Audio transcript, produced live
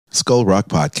Skull Rock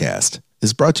Podcast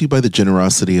is brought to you by the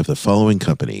generosity of the following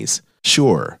companies.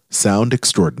 Shure, sound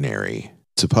extraordinary.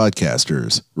 To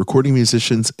podcasters, recording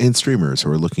musicians, and streamers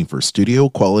who are looking for studio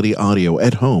quality audio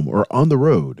at home or on the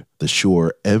road, the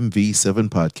Shure MV7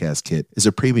 Podcast Kit is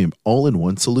a premium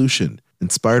all-in-one solution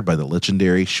inspired by the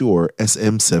legendary Shure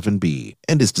SM7B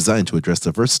and is designed to address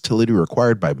the versatility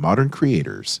required by modern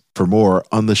creators. For more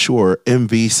on the Shure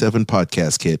MV7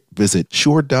 Podcast Kit, visit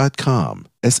shure.com,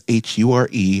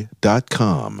 SHURE.com,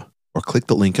 or click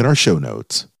the link in our show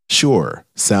notes. Shure,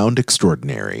 sound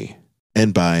extraordinary.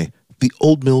 And by The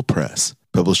Old Mill Press,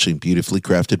 publishing beautifully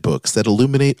crafted books that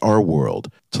illuminate our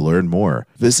world. To learn more,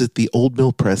 visit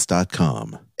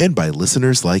theoldmillpress.com. And by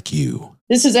listeners like you.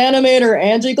 This is animator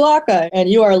Angie Glocka, and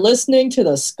you are listening to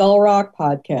the Skull Rock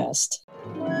Podcast.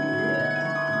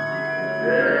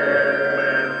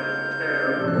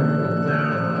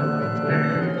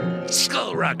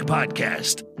 Skull Rock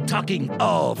Podcast, talking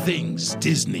all things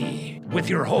Disney, with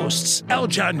your hosts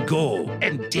Aljon Go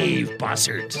and Dave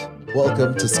Bossert.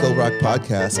 Welcome to Skull Rock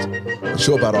Podcast, a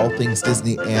show about all things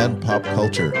Disney and pop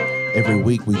culture. Every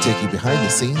week we take you behind the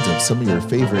scenes of some of your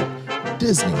favorite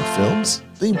Disney films,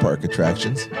 theme park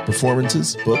attractions,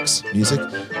 performances, books, music,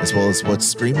 as well as what's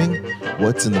streaming,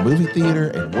 what's in the movie theater,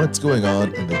 and what's going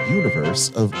on in the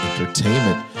universe of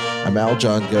entertainment. I'm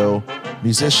Aljon Go,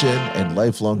 musician and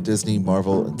lifelong Disney,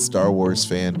 Marvel, and Star Wars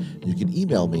fan. You can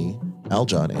email me,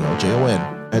 Aljon,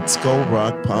 ALJON, at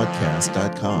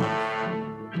skullrockpodcast.com.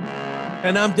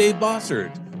 And I'm Dave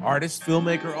Bossert, artist,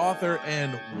 filmmaker, author,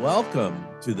 and welcome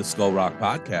to the Skull Rock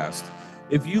Podcast.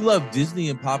 If you love Disney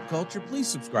and pop culture, please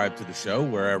subscribe to the show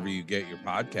wherever you get your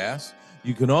podcasts.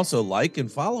 You can also like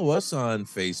and follow us on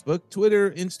Facebook,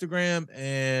 Twitter, Instagram,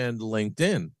 and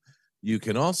LinkedIn. You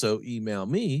can also email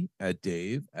me at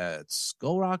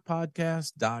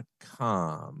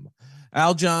dave@skullrockpodcast.com.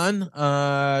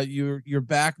 Aljon, you're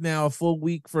back now a full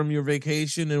week from your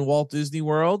vacation in Walt Disney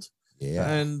World. Yeah.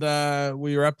 And were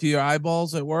you up to your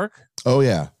eyeballs at work? Oh,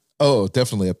 yeah. Oh,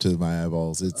 definitely up to my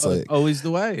eyeballs. It's like always the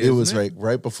way. It was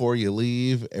right before you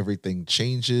leave, everything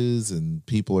changes and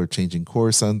people are changing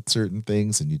course on certain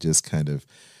things, and you just kind of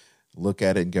look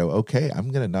at it and go, okay,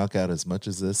 I'm going to knock out as much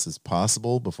of this as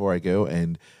possible before I go.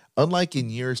 And unlike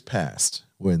in years past,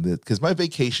 because my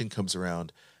vacation comes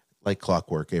around like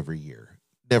clockwork every year,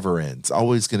 never ends,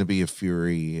 always going to be a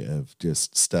fury of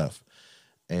just stuff.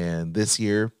 And this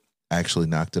year, I actually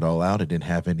knocked it all out. I didn't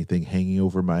have anything hanging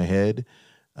over my head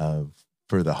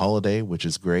for the holiday, which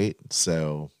is great.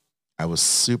 So I was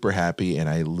super happy, and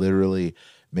I literally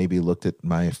maybe looked at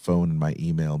my phone and my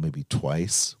email maybe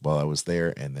twice while I was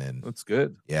there, and then that's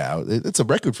good. Yeah, it's a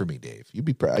record for me, Dave. You'd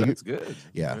be proud. That's good.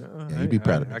 Yeah, you'd be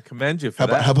proud of me. I commend you for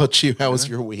that. How about you? How was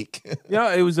your week?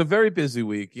 Yeah, it was a very busy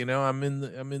week. You know, I'm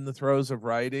in the throes of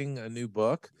writing a new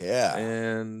book. Yeah,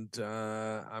 and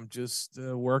I'm just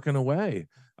working away.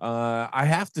 I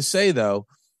have to say though,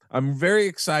 I'm very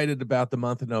excited about the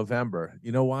month of November.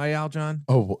 You know why, Aljon?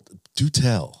 Oh, do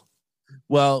tell.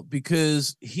 Well,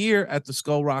 because here at the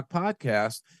Skull Rock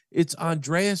Podcast, it's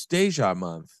Andreas Deja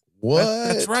month. What?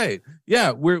 That's right.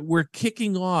 Yeah, we're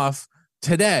kicking off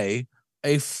today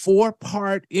a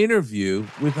 4-part interview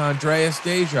with Andreas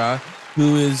Deja,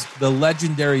 who is the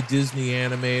legendary Disney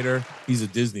animator. He's a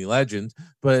Disney legend,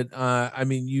 but I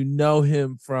mean, you know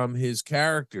him from his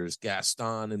characters,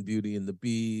 Gaston and Beauty and the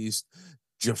Beast,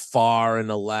 Jafar and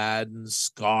Aladdin,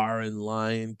 Scar and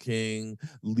Lion King,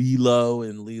 Lilo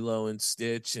and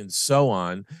Stitch, and so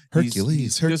on.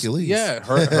 Hercules. Hercules.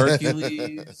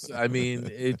 I mean,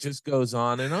 it just goes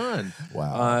on and on.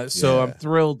 Wow. So I'm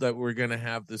thrilled that we're going to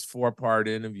have this 4-part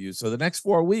interview. So the next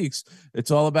 4 weeks,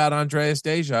 it's all about Andreas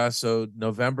Deja. So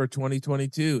November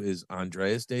 2022 is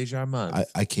Andreas Deja month.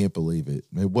 I can't believe it.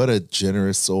 I mean, what a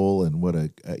generous soul, and what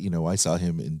a I saw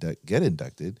him get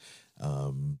inducted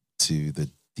to the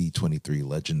D23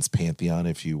 Legends Pantheon,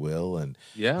 if you will. And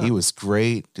yeah, he was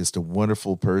great, just a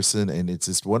wonderful person. And it's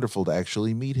just wonderful to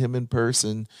actually meet him in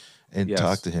person and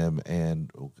talk to him. And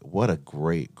what a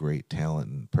great, great talent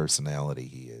and personality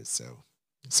he is. So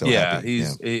yeah, happy.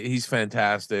 He's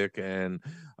fantastic. And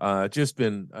just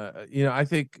been, I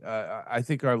think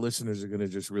our listeners are going to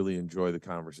just really enjoy the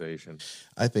conversation.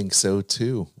 I think so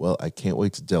too. Well, I can't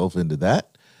wait to delve into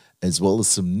that, as well as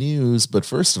some news. But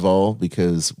first of all,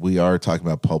 because we are talking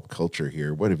about pulp culture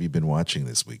here, what have you been watching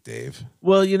this week, Dave?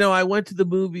 Well, I went to the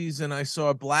movies and I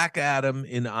saw Black Adam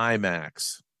in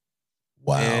IMAX.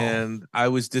 Wow. And I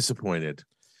was disappointed.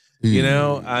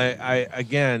 I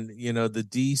again, the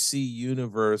DC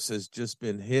universe has just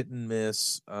been hit and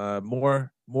miss, more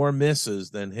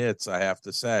misses than hits, I have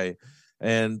to say.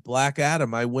 And Black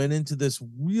Adam, I went into this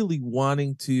really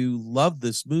wanting to love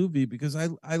this movie because I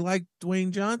like Dwayne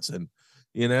Johnson.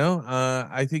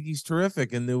 I think he's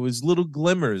terrific, and there was little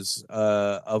glimmers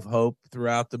of hope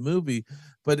throughout the movie,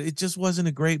 but it just wasn't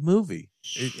a great movie.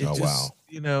 It Oh, just,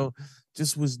 wow.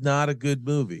 just was not a good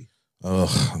movie.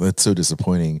 Oh, that's so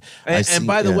disappointing. And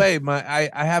by the way,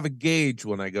 I have a gauge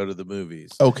when I go to the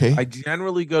movies. Okay. I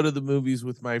generally go to the movies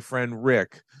with my friend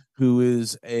Rick, who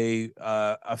is a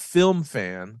film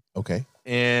fan. Okay.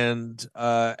 And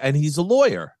he's a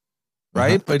lawyer,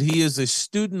 right? Uh-huh. But he is a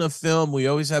student of film. We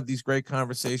always have these great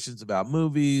conversations about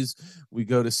movies. We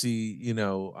go to see,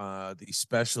 the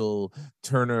special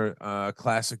Turner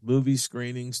classic movie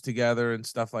screenings together and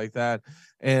stuff like that.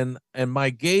 And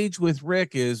my gauge with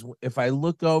Rick is if I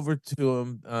look over to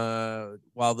him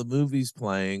while the movie's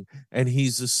playing and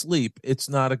he's asleep, it's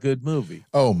not a good movie.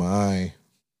 Oh my.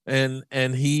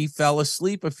 And he fell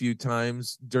asleep a few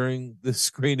times during the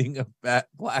screening of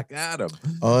Black Adam.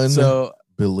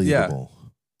 Unbelievable.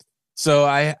 So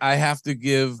I have to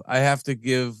give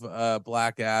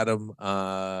Black Adam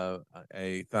a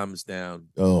thumbs down.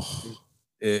 Oh,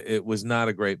 It was not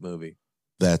a great movie.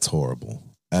 That's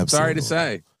horrible. Absolutely. Sorry to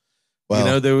say.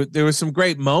 Well, there were some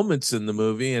great moments in the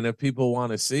movie, and if people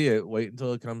want to see it, wait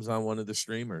until it comes on one of the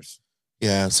streamers.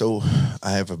 yeah, so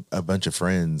I have a bunch of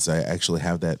friends. I actually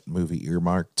have that movie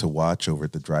earmarked to watch over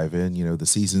at the drive-in. The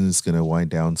season is going to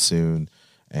wind down soon,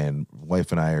 and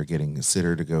wife and I are getting a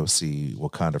sitter to go see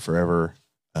Wakanda Forever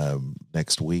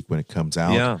next week when it comes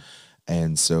out. Yeah.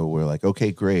 And so we're like,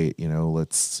 okay, great.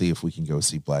 Let's see if we can go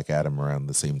see Black Adam around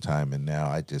the same time. And now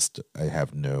I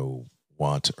have no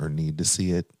want or need to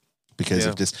see it because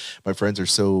of just my friends are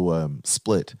so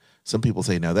split. Some people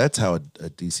say, now that's how a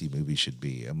DC movie should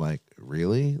be. I'm like,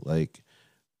 really? Like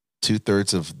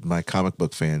 2/3 of my comic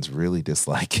book fans really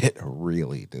dislike it.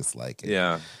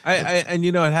 Yeah. And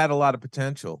it had a lot of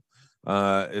potential.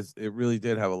 It really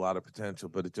did have a lot of potential,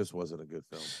 but it just wasn't a good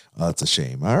film. That's a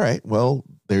shame. All right. Well,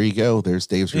 there you go. There's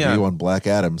Dave's review on Black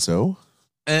Adam. So,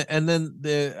 and then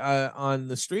on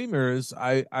the streamers,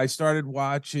 I started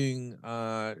watching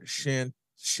Shantaram.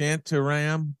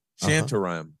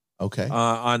 Okay.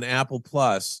 On Apple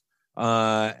Plus,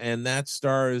 and that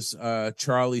stars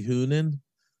Charlie Hunnam.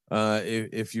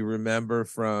 If you remember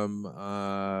from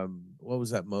what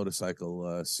was that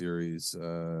motorcycle series?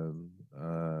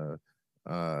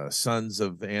 Sons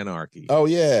of Anarchy. Oh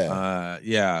yeah.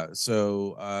 Yeah.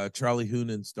 So Charlie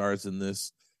Hunnam stars in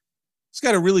this. It's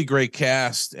got a really great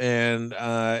cast, and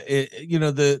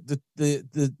the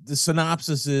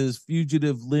synopsis is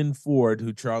fugitive Lynn Ford,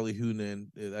 who Charlie Hunnam,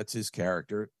 that's his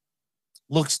character,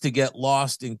 looks to get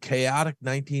lost in chaotic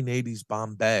 1980s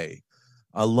Bombay.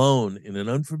 Alone in an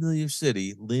unfamiliar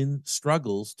city, Lynn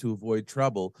struggles to avoid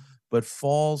trouble, but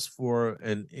falls for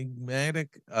an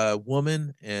enigmatic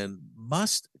woman and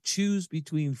must choose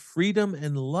between freedom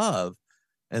and love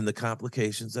and the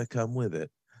complications that come with it.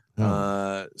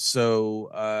 This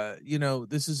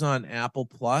is on Apple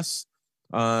Plus.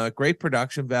 Great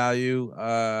production value.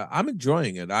 I'm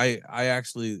enjoying it. I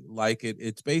actually like it.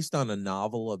 It's based on a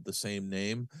novel of the same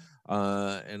name.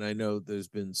 And I know there's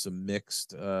been some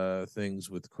mixed things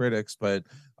with critics, but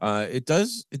it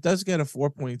does get a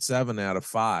 4.7 out of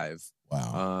 5.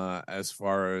 Wow. As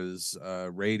far as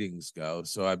ratings go.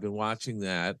 So I've been watching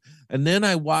that. And then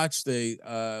I watched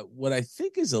what I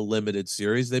think is a limited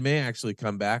series. They may actually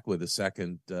come back with a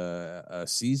second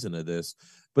season of this,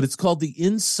 but it's called The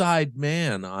Inside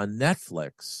Man on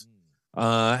Netflix.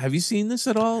 Have you seen this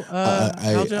at all?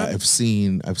 I've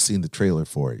seen the trailer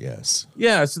for it. Yes.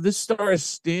 Yeah. So this stars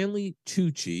Stanley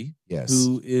Tucci,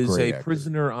 who is Great a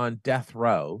prisoner on death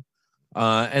row.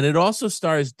 And it also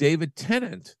stars David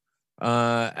Tennant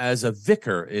as a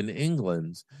vicar in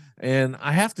England. And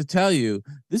I have to tell you,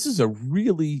 this is a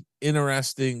really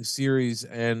interesting series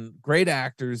and great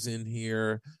actors in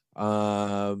here.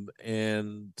 And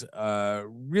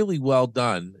really well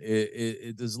done.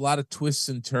 There's a lot of twists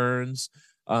and turns.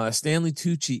 Stanley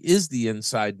Tucci is the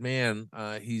inside man.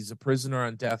 He's a prisoner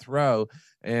on death row.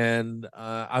 And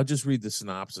I'll just read the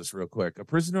synopsis real quick. A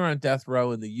prisoner on death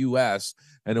row in the U.S.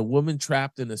 and a woman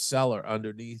trapped in a cellar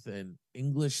underneath an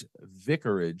English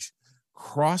vicarage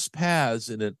cross paths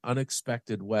in an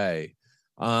unexpected way.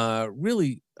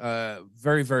 Really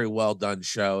very, very well done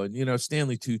show. And,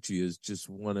 Stanley Tucci is just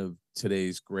one of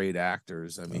today's great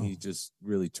actors. I mean, he's just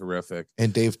really terrific.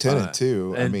 And Dave Tennant,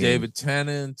 too. David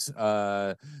Tennant.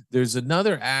 There's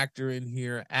another actor in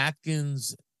here,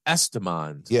 Atkins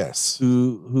Estimond. Yes.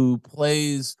 Who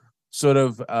plays sort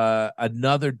of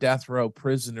another death row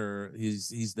prisoner.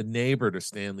 He's the neighbor to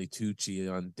Stanley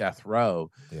Tucci on death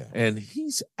row, Yeah. and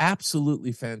he's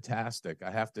absolutely fantastic.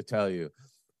 I have to tell you,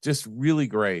 just really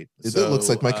great. It looks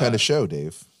like my kind of show,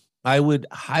 Dave. I would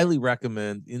highly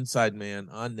recommend Inside Man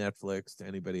on Netflix to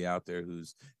anybody out there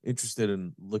who's interested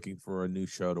in looking for a new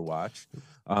show to watch.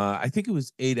 I think it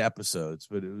was 8 episodes,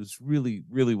 but it was really,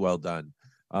 really well done.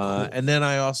 Cool. And then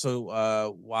I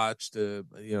also watched,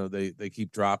 they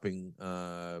keep dropping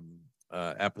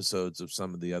episodes of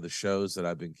some of the other shows that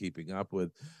I've been keeping up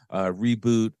with.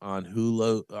 Reboot on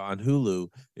Hulu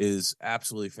is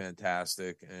absolutely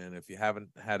fantastic. And if you haven't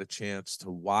had a chance to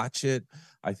watch it,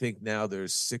 I think now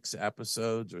there's 6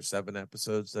 episodes or 7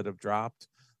 episodes that have dropped.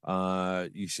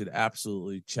 You should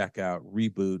absolutely check out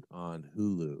Reboot on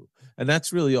Hulu. And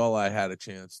that's really all I had a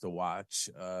chance to watch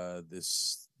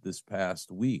this past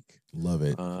week. Love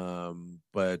it.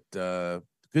 But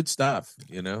good stuff,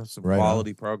 some Right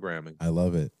quality on. programming. I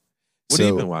love it. What have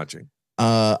you been watching?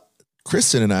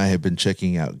 Kristen and I have been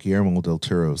checking out Guillermo del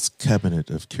Toro's Cabinet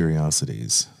of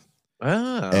Curiosities.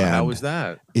 How was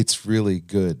that? It's really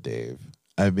good, Dave.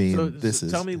 I mean,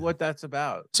 tell me what that's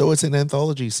about. So it's an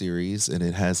anthology series, and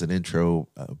it has an intro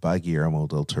by Guillermo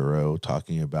del Toro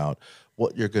talking about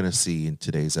what you're going to see in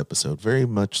today's episode. Very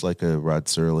much like a Rod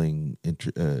Serling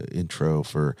intro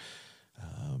for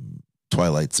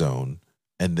Twilight Zone.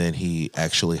 And then he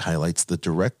actually highlights the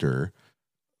director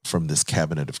from this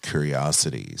Cabinet of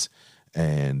Curiosities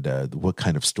and what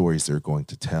kind of stories they're going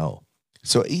to tell.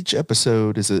 So each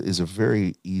episode is a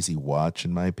very easy watch,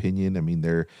 in my opinion. I mean,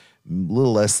 they're a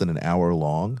little less than an hour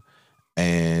long,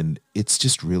 and it's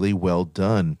just really well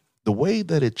done. The way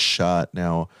that it's shot,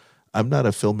 now, I'm not a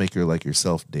filmmaker like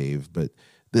yourself, Dave, but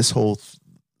this whole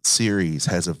series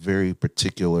has a very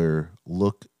particular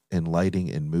look and lighting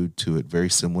and mood to it, very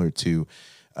similar to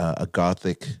a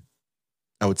gothic,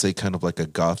 I would say kind of like a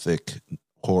gothic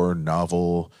horror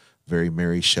novel, very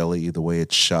Mary Shelley. The way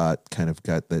it's shot kind of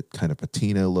got that kind of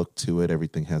patina look to it.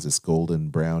 Everything has this golden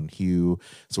brown hue.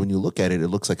 So when you look at it, it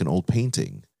looks like an old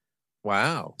painting.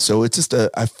 Wow. So it's just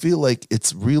I feel like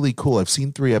it's really cool. I've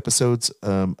seen 3 episodes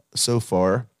so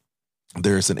far.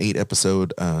 There's an 8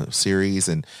 episode series,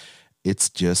 and it's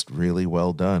just really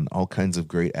well done. All kinds of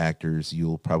great actors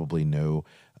you'll probably know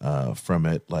from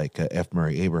it, like F.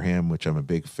 Murray Abraham, which I'm a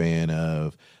big fan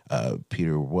of,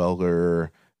 Peter Welger,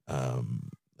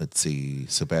 let's see,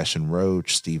 Sebastian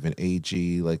Roach, Stephen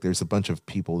Agee. Like, there's a bunch of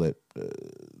people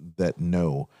that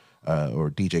know,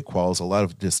 or DJ Qualls, a lot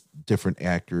of just different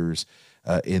actors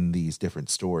in these different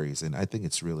stories, and I think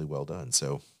it's really well done.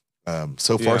 So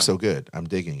far so good. I'm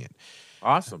digging it.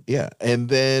 Awesome. Yeah. And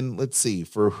then let's see,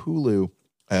 for Hulu,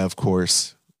 of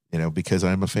course, because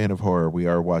I'm a fan of horror, we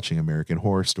are watching American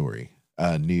Horror Story,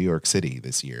 New York City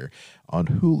this year on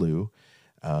Hulu.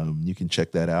 You can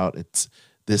check that out.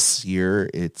 This year,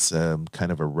 it's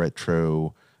kind of a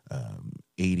retro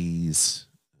 80s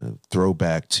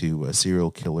throwback to a serial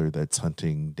killer that's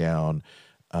hunting down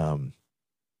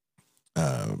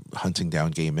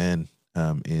gay men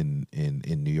in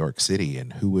New York City.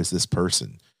 And who is this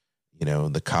person?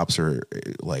 And the cops are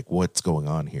like, what's going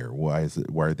on here? Why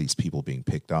are these people being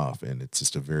picked off? And it's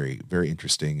just a very, very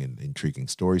interesting and intriguing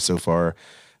story so far.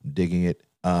 I'm digging it.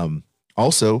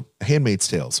 Also, Handmaid's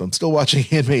Tale. So I'm still watching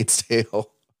Handmaid's Tale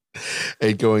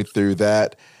and going through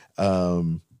that.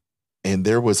 And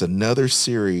there was another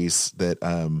series that,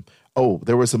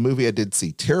 there was a movie I did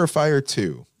see, Terrifier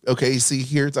 2. Okay, see,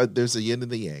 there's a yin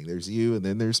and the yang. There's you, and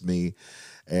then there's me,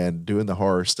 and doing the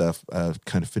horror stuff,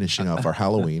 kind of finishing off our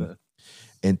Halloween.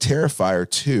 And Terrifier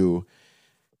 2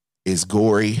 is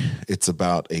gory. It's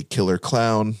about a killer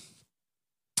clown.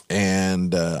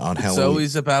 And on Halloween, it's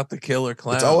always about the killer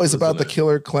clown. It's always about the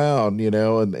killer clown,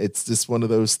 and it's just one of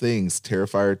those things,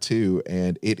 Terrifier 2,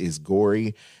 and it is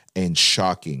gory and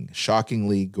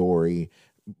shockingly gory,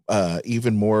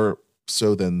 even more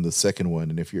so than the second one.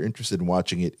 And if you're interested in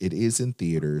watching it, it is in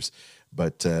theaters,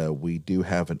 but we do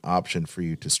have an option for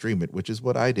you to stream it, which is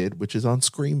what I did, which is on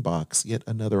Screambox, yet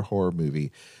another horror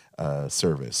movie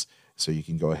service. So you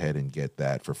can go ahead and get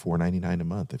that for $4.99 a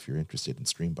month if you're interested in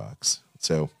Screambox.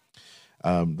 So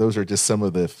those are just some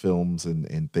of the films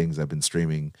and things I've been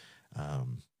streaming.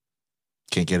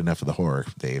 Can't get enough of the horror,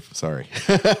 Dave. Sorry.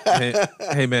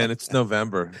 hey, man, it's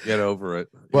November. Get over it.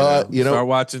 Well, start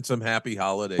watching some Happy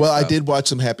Holiday Well, stuff. I did watch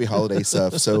some Happy Holiday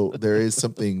stuff. So there is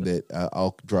something that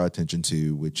I'll draw attention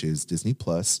to, which is Disney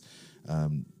Plus.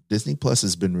 Disney Plus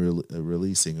has been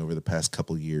releasing over the past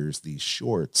couple years these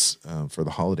shorts for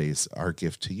the holidays, Our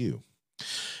Gift to You.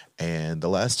 And the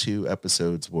last 2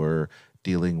 episodes were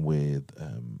dealing with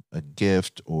a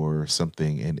gift or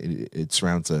something, and it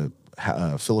surrounds a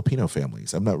Filipino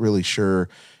families. I'm not really sure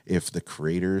if the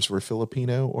creators were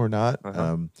Filipino or not,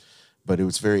 but it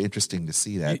was very interesting to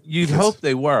see that. You'd hope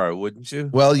they were, wouldn't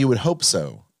you? Well, you would hope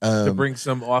so. To bring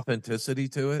some authenticity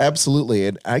to it. Absolutely.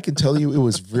 And I can tell you it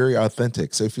was very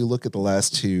authentic. So if you look at the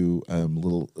last two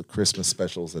little Christmas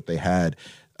specials that they had,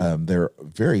 they're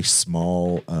very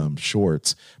small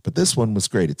shorts, but this one was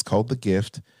great. It's called The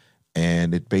Gift,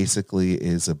 and it basically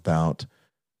is about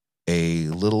a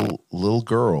little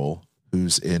girl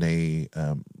who's in a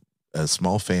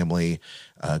small family,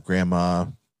 grandma,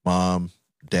 mom,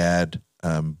 dad,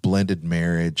 blended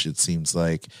marriage. It seems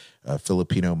like a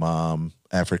Filipino mom,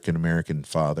 African-American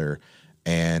father,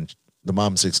 and the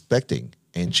mom's expecting,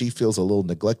 and she feels a little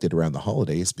neglected around the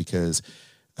holidays because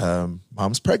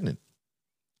mom's pregnant.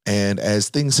 And as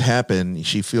things happen,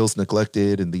 she feels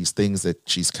neglected, and these things that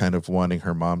she's kind of wanting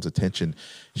her mom's attention,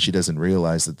 she doesn't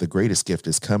realize that the greatest gift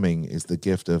is coming, is the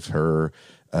gift of her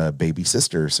baby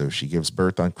sister. So she gives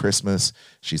birth on Christmas.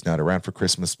 She's not around for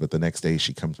Christmas, but the next day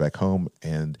she comes back home,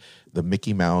 and the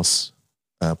Mickey Mouse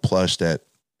plush that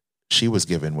she was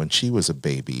given when she was a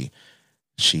baby,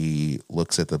 she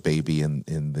looks at the baby in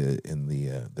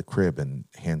the crib and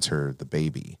hands her the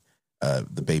baby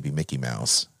Mickey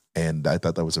Mouse. And I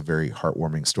thought that was a very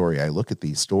heartwarming story. I look at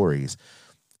these stories,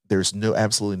 there's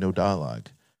absolutely no dialogue.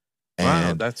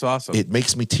 And wow, that's awesome. It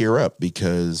makes me tear up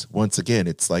because, once again,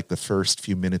 it's like the first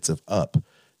few minutes of Up.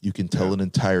 You can tell an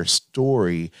entire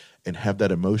story and have that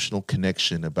emotional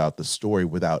connection about the story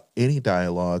without any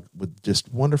dialogue, with just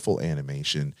wonderful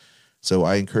animation. So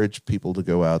I encourage people to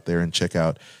go out there and check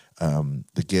out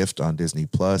The Gift on Disney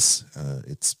Plus.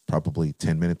 It's probably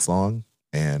 10 minutes long,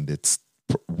 and it's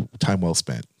time well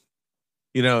spent.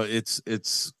 You know,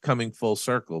 it's coming full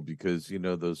circle because, you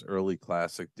know, those early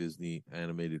classic Disney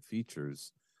animated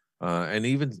features and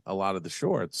even a lot of the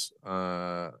shorts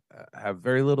have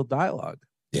very little dialogue.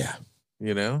 Yeah.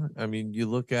 You know, I mean, you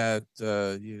look at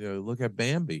look at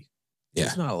Bambi. Yeah.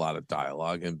 There's not a lot of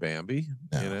dialogue in Bambi,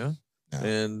 No. you know. No.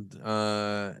 And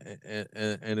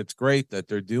it's great that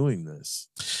they're doing this.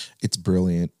 It's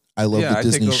brilliant. I love the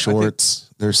Disney shorts.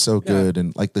 They're so good.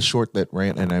 And like the short that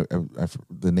ran, and I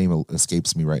the name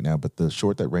escapes me right now, but the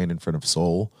short that ran in front of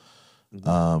Soul,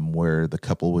 where the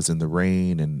couple was in the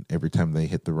rain, and every time they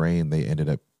hit the rain, they ended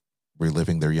up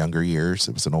reliving their younger years.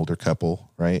 It was an older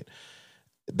couple, right?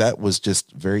 That was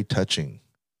just very touching.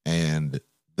 And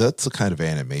that's the kind of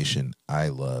animation I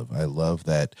love. I love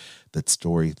that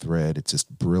story thread. It's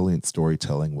just brilliant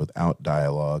storytelling without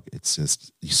dialogue. It's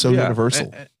just so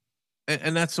universal.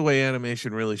 And that's the way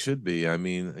animation really should be. I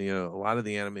mean, you know, a lot of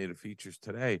the animated features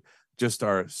today just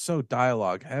are so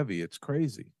dialogue heavy. It's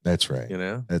crazy. That's right. You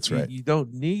know, that's right. You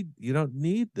don't need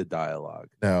the dialogue.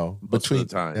 No, between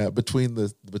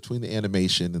the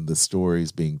animation and the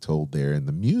stories being told there, and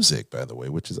the music, by the way,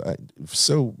 which is what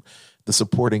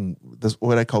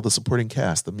I call the supporting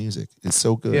cast. The music is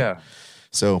so good. Yeah.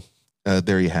 So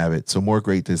there you have it. So more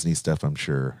great Disney stuff, I'm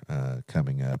sure,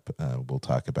 coming up. We'll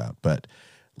talk about, but.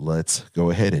 Let's go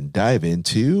ahead and dive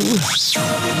into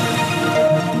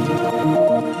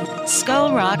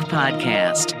Skull Rock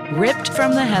Podcast, ripped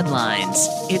from the headlines.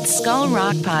 It's Skull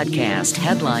Rock Podcast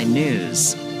headline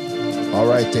news. All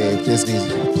right, Dave. Disney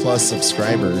Plus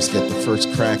subscribers get the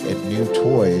first crack at new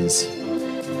toys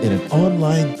in an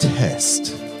online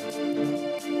test.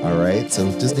 All right, so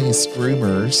Disney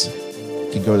streamers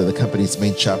can go to the company's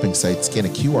main shopping site, scan a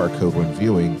QR code when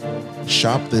viewing,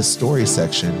 shop this story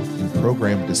section in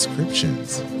program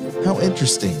descriptions. How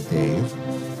interesting, Dave.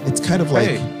 It's kind of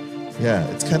like,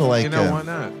 it's kind of like, you know, why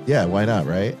not? Yeah, why not,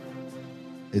 right?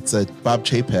 It's Bob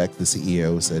Chapek, the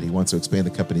CEO, said he wants to expand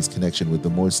the company's connection with the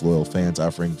most loyal fans,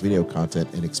 offering video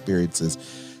content and experiences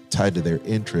tied to their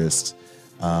interests.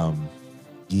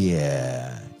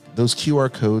 Those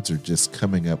QR codes are just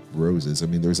coming up roses. I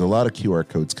mean, there's a lot of QR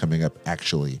codes coming up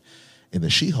actually in the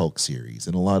She-Hulk series,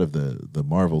 and a lot of the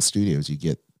Marvel studios, you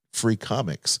get free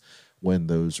comics when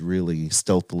those really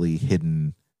stealthily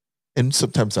hidden, and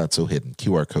sometimes not so hidden,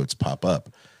 QR codes pop up.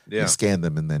 Yeah. You scan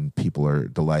them, and then people are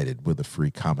delighted with a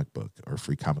free comic book or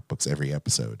free comic books every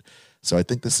episode. So I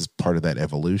think this is part of that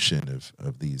evolution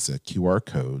of these QR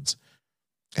codes,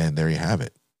 and there you have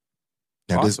it.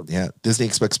 Now, awesome. Disney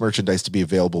expects merchandise to be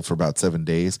available for about 7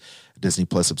 days. A Disney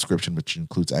Plus subscription, which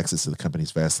includes access to the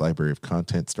company's vast library of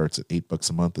content, starts at $8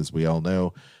 a month, as we all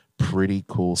know. Pretty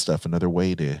cool stuff. Another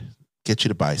way to get you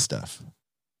to buy stuff.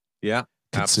 Yeah,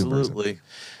 absolutely.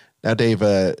 Now, Dave,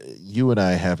 you and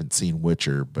I haven't seen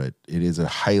Witcher, but it is a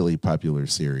highly popular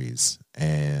series.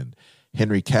 And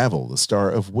Henry Cavill, the star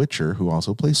of Witcher, who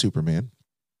also plays Superman,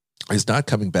 is not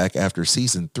coming back after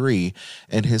season 3,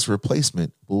 and his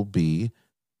replacement will be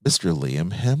Mr.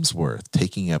 Liam Hemsworth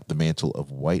taking up the mantle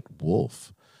of White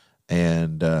Wolf.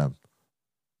 And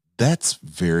that's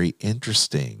very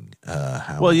interesting.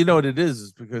 Well, you know what it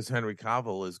is because Henry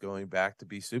Cavill is going back to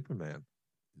be Superman.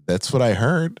 That's what I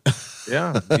heard.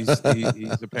 Yeah,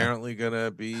 he's apparently going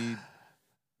to be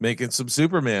making some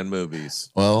Superman movies.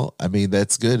 Well, I mean,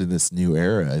 that's good in this new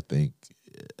era. I think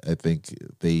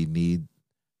they need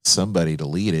somebody to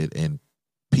lead it, and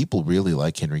people really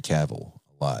like Henry Cavill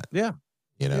a lot. Yeah.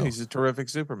 You know, yeah, he's a terrific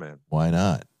Superman. Why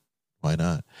not? Why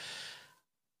not?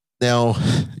 Now,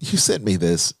 you sent me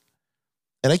this,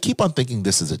 and I keep on thinking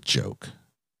this is a joke.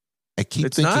 I keep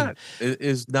It's thinking not. It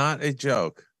is not a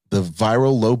joke. the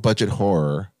viral low-budget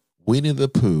horror Winnie the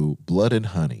Pooh, Blood and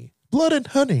Honey. Blood and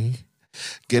Honey.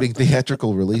 Getting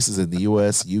theatrical releases in the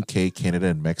US, UK, Canada,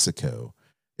 and Mexico.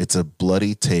 It's a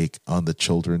bloody take on the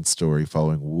children's story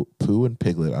following Pooh and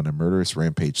Piglet on a murderous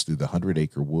rampage through the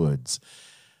 100-acre woods.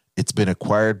 It's been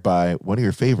acquired by one of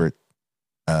your favorite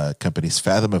companies,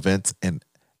 Fathom Events and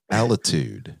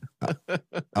Altitude.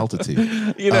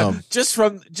 You know, just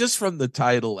from the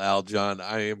title, Aljon,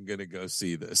 I am gonna go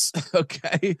see this.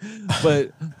 Okay,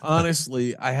 but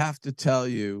honestly, I have to tell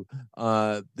you,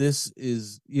 this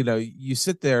is, you know, you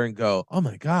sit there and go, oh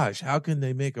my gosh, how can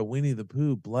they make a Winnie the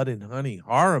Pooh Blood and Honey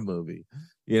horror movie?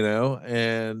 You know,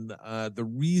 and the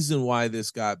reason why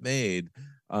this got made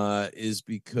is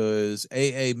because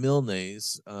A.A.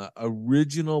 Milne's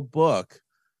original book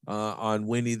on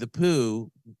Winnie the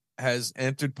Pooh has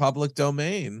entered public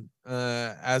domain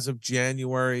as of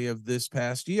January of this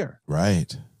past year.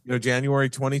 Right. You know, January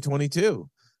 2022.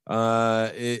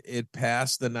 It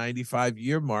passed the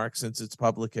 95-year mark since its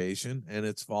publication, and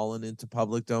it's fallen into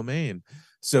public domain.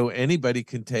 So anybody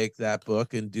can take that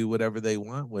book and do whatever they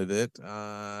want with it,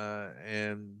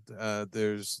 and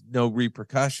there's no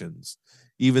repercussions,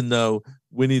 even though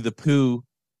Winnie the Pooh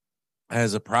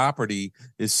as a property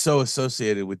is so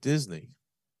associated with Disney.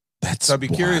 So I'd be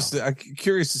curious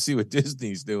to see what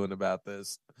Disney's doing about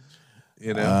this.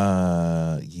 You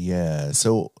know, yeah.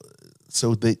 So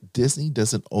the Disney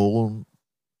doesn't own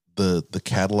the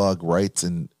catalog rights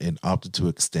and opted to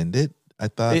extend it. I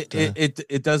thought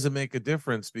it doesn't make a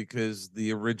difference because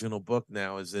the original book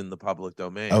now is in the public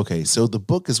domain. Okay, so the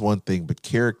book is one thing, but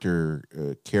character.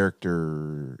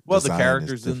 Well, the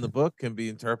characters in the book can be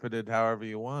interpreted however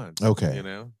you want. Okay, you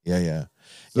know. Yeah.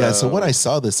 So when I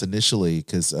saw this initially,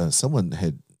 because someone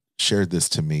had shared this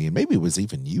to me, and maybe it was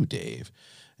even you, Dave,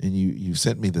 and you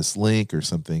sent me this link or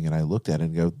something, and I looked at it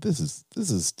and go, this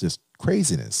is just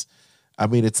craziness. I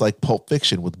mean, it's like Pulp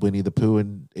Fiction with Winnie the Pooh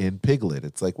and Piglet.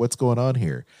 It's like, what's going on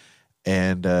here?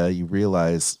 And you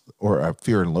realize, or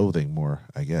Fear and Loathing more,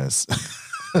 I guess.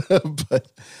 But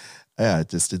yeah,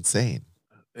 just insane.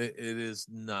 It is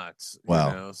nuts. Wow.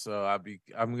 You know? So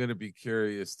I'm going to be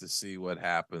curious to see what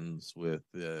happens with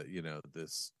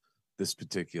this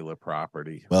particular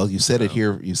property. Well, you said it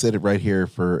here. You said it right here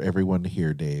for everyone to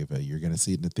hear, Dave. You're going to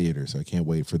see it in the theater, so I can't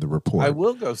wait for the report. I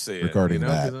will go see regarding it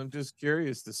that. Because I'm just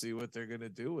curious to see what they're going to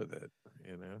do with it.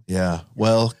 You know. Yeah.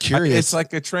 Well, curious. It's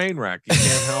like a train wreck. You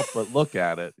can't help but look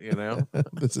at it. You know.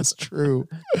 This is true.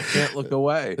 You can't look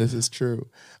away. This is true.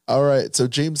 All right. So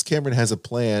James Cameron has a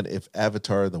plan if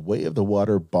Avatar: The Way of the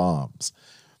Water bombs.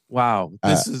 Wow.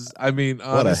 This is. I mean,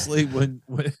 honestly, when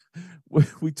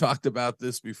we talked about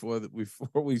this before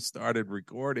we started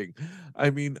recording. I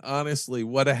mean, honestly,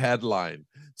 what a headline.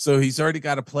 So he's already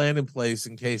got a plan in place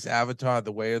in case Avatar: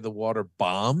 The Way of the Water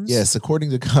bombs? Yes,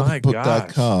 according to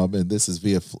comicbook.com, and this is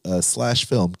via Slash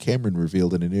Film, Cameron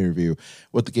revealed in an interview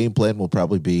what the game plan will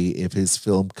probably be if his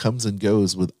film comes and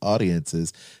goes with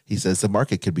audiences. He says the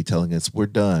market could be telling us we're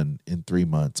done in 3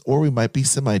 months, or we might be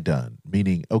semi-done,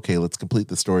 meaning, okay, let's complete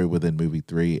the story within movie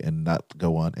 3 and not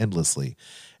go on endlessly.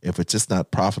 If it's just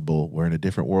not profitable, we're in a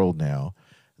different world now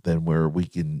than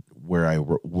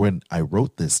when I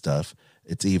wrote this stuff.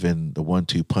 It's even the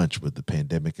 1-2 punch with the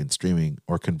pandemic and streaming,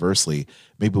 or conversely,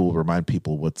 maybe we'll remind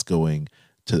people what going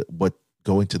to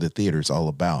the theater is all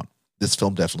about. This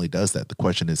film definitely does that. The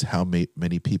question is, how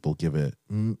many people give it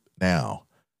now?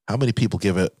 How many people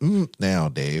give it now,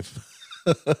 Dave?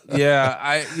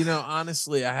 Yeah,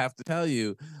 honestly, I have to tell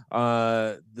you,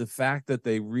 the fact that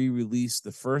they re-released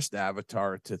the first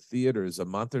Avatar to theaters a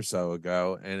month or so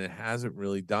ago, and it hasn't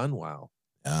really done well.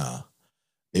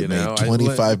 It made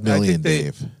 25 million,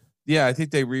 Dave. Yeah, I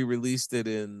think they re-released it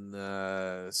in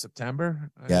September.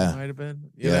 It might have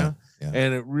been. You know?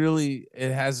 And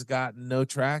it has gotten no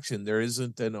traction. There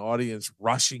isn't an audience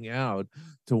rushing out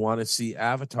to want to see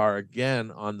Avatar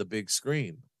again on the big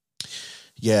screen.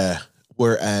 Yeah.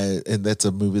 Whereas, and that's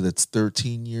a movie that's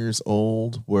 13 years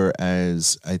old.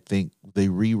 Whereas I think they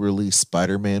re-released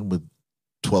Spider-Man with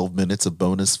 12 minutes of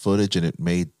bonus footage, and it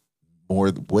made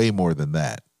way more than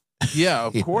that. Yeah,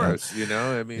 of course.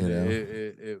 I mean,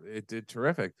 it did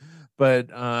terrific. But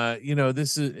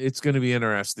it's going to be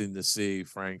interesting to see,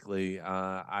 frankly.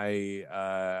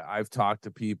 I've talked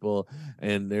to people,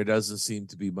 and there doesn't seem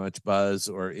to be much buzz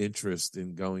or interest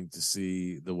in going to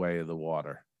see The Way of the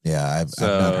Water. Yeah, I've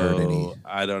not heard any.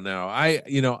 I don't know.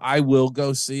 I will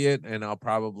go see it, and I'll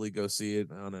probably go see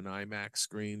it on an IMAX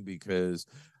screen because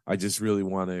I just really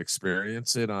want to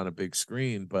experience it on a big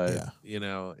screen. But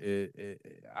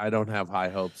I don't have high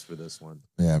hopes for this one.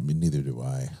 Yeah, I mean, neither do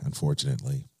I,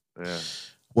 unfortunately. Yeah.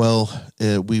 Well,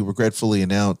 we regretfully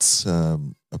announce a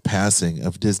passing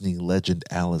of Disney legend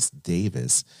Alice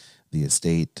Davis. The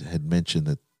estate had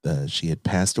mentioned that she had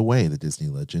passed away, the Disney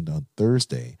legend, on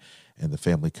Thursday, and the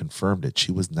family confirmed it.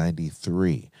 She was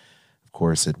 93. Of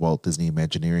course, at Walt Disney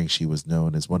Imagineering, she was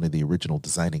known as one of the original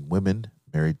designing women,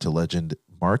 married to legend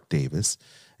Mark Davis,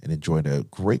 and enjoyed a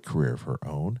great career of her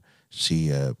own.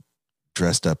 She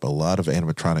dressed up a lot of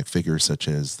animatronic figures, such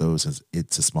as those as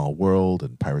It's a Small World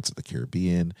and Pirates of the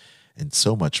Caribbean, and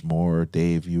so much more.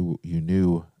 Dave, you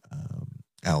knew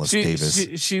Alice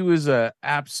Davis. She was a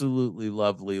absolutely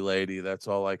lovely lady. That's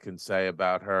all I can say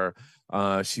about her.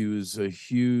 She was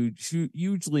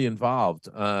hugely involved.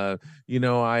 I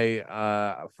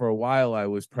for a while I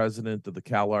was president of the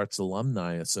CalArts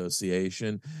Alumni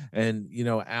Association, and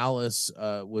Alice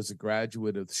was a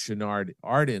graduate of the Chouinard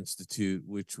Art Institute,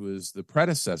 which was the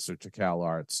predecessor to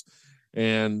CalArts,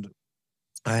 and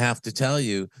I have to tell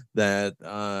you that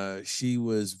she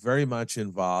was very much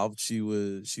involved. She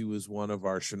was one of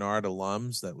our Chouinard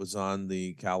alums that was on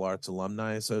the CalArts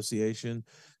Alumni Association.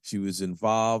 She was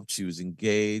involved. She was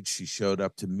engaged. She showed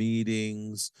up to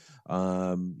meetings.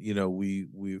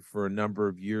 We for a number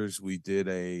of years we did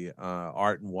a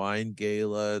art and wine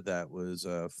gala that was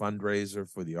a fundraiser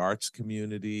for the arts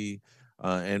community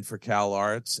and for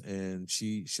CalArts, and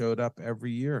she showed up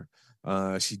every year.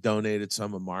 She donated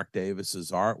some of Mark Davis's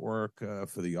artwork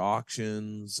for the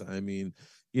auctions. I mean,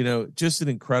 just an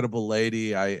incredible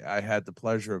lady. I had the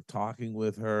pleasure of talking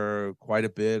with her quite a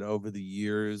bit over the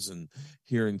years and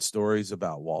hearing stories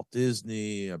about Walt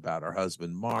Disney, about her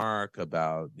husband Mark,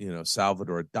 about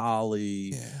Salvador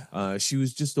Dali. Yeah. She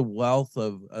was just a wealth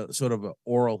of sort of an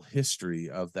oral history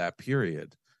of that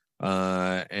period.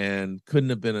 And couldn't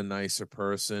have been a nicer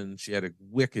person. She had a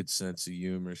wicked sense of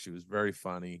humor. She was very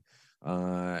funny.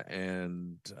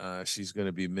 And she's going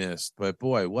to be missed, but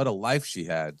boy, what a life she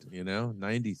had,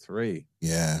 93.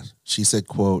 Yeah. She said,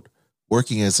 quote,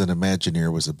 "Working as an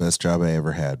Imagineer was the best job I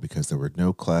ever had because there were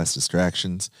no class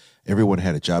distractions. Everyone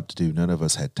had a job to do. None of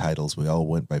us had titles. We all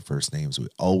went by first names. We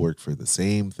all worked for the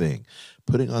same thing,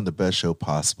 putting on the best show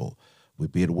possible.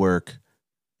 We'd be at work,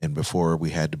 and before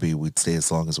we had to be, we'd stay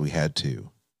as long as we had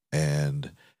to."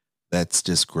 And that's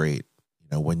just great.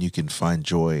 When you can find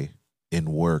joy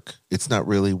in work, it's not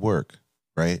really work,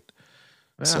 right?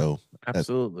 Yeah, so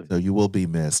absolutely. So you will be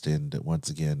missed. And once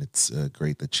again, it's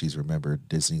great that she's remembered.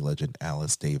 Disney legend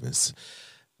Alice Davis,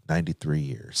 93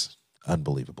 years.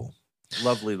 Unbelievable.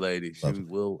 Lovely lady. She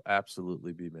will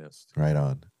absolutely be missed. Right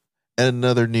on. And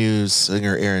another news,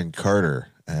 singer Aaron Carter,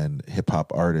 and hip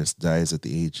hop artist, dies at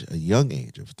a young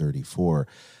age of 34.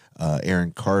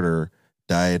 Aaron Carter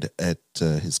died at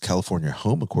his California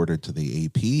home, according to the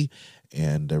AP,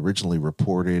 and originally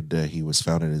reported he was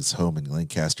found at his home in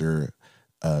Lancaster,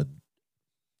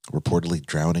 reportedly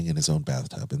drowning in his own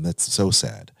bathtub. And that's so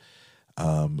sad.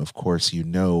 Of course, you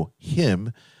know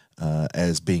him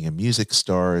as being a music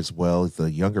star as well.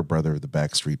 The younger brother of the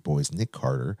Backstreet Boys, Nick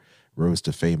Carter, rose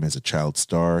to fame as a child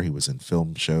star. He was in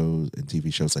film shows and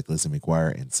TV shows like Lizzie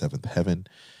McGuire and Seventh Heaven.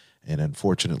 And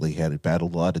unfortunately, he had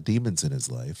battled a lot of demons in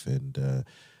his life. And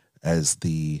as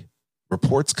the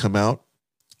reports come out,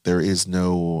 there is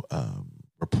no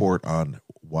report on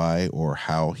why or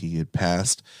how he had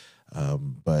passed.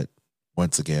 But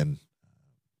once again,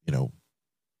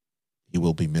 he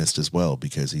will be missed as well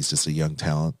because he's just a young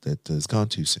talent that has gone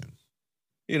too soon.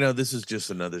 This is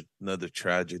just another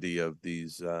tragedy of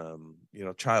these,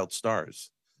 child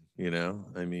stars.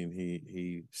 I mean,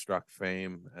 he struck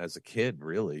fame as a kid,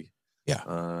 really.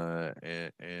 Yeah.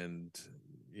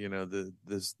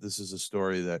 This is a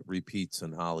story that repeats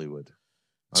in Hollywood.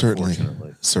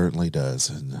 Certainly does.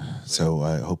 And so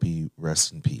I hope he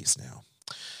rests in peace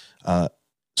now.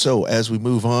 So as we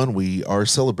move on, we are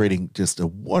celebrating just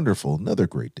another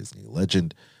great Disney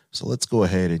legend. So let's go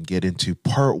ahead and get into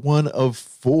part 1 of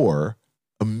 4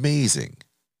 amazing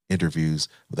interviews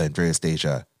with Andreas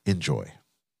Deja. Enjoy.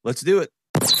 Let's do it.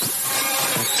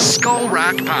 Skull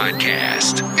Rock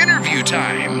Podcast. Interview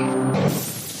time.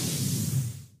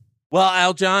 Well,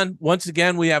 Aljon, once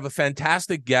again, we have a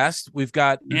fantastic guest. We've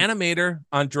got animator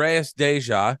Andreas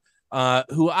Deja,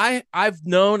 who I've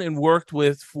known and worked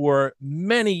with for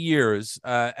many years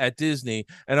at Disney.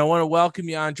 And I want to welcome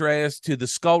you, Andreas, to the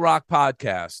Skull Rock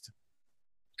podcast.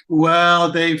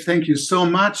 Well, Dave, thank you so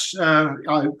much.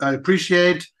 I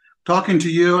appreciate talking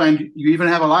to you, and you even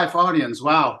have a live audience.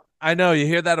 Wow. I know. You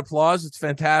hear that applause? It's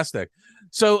fantastic.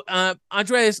 So,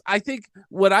 Andreas, I think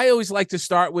what I always like to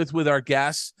start with our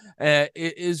guests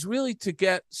is really to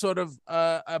get sort of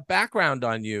a background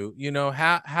on you. You know,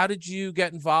 how did you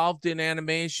get involved in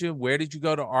animation? Where did you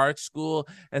go to art school?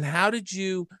 And how did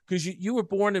you, because you were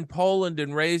born in Poland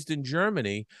and raised in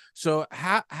Germany. So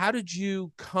how did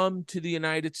you come to the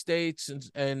United States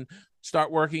and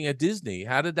start working at Disney?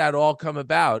 How did that all come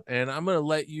about? And I'm going to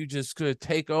let you just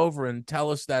take over and tell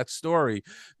us that story,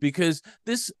 because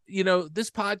this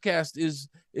podcast is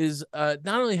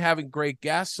not only having great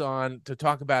guests on to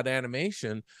talk about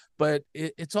animation, but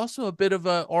it's also a bit of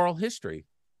a oral history.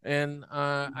 And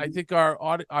I think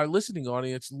our listening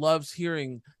audience loves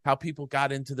hearing how people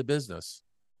got into the business.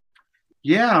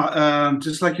 Yeah,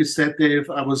 just like you said, Dave,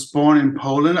 I was born in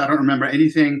Poland. I don't remember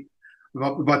anything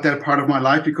about that part of my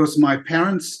life because my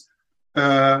parents,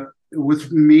 with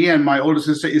me and my older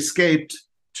sister, escaped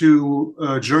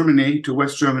to Germany, to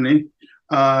West Germany,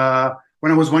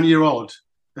 when I was 1 year old.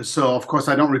 So, of course,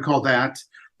 I don't recall that.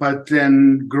 But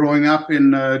then growing up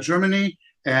in Germany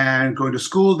and going to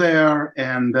school there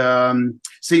and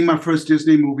seeing my first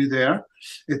Disney movie there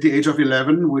at the age of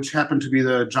 11, which happened to be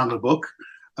The Jungle Book.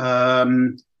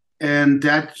 And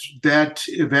that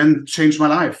event changed my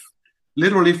life.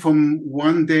 Literally from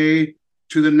one day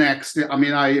to the next. I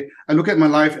mean, I look at my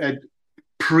life at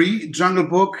pre-Jungle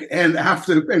Book and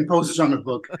after and post-Jungle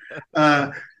Book,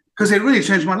 because it really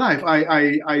changed my life.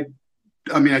 I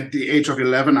mean, at the age of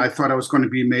 11, I thought I was going to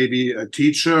be maybe a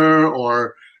teacher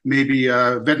or maybe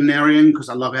a veterinarian because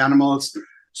I love animals.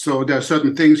 So there are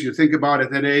certain things you think about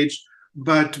at that age.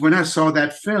 But when I saw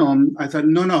that film, I thought,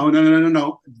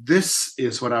 no. This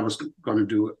is what I was going to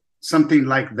do, something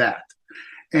like that.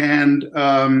 And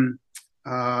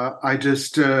I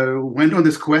just went on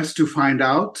this quest to find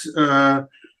out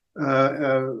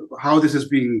how this is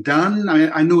being done.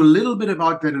 I knew a little bit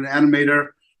about that an animator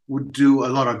would do a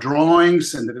lot of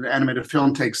drawings and that an animated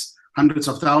film takes hundreds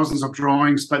of thousands of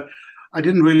drawings, but I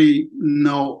didn't really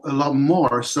know a lot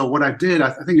more. So what I did,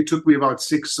 I think it took me about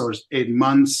 6 or 8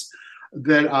 months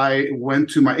that I went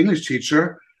to my English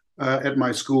teacher at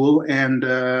my school, and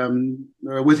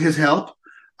with his help,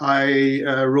 I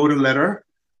wrote a letter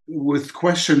with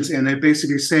questions in it,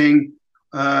 basically saying,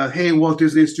 hey, Walt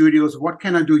Disney Studios, what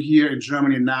can I do here in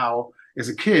Germany now as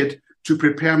a kid to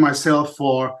prepare myself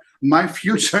for my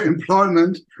future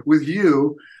employment with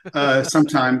you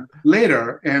sometime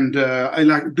later? And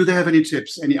do they have any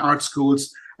tips, any art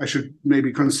schools I should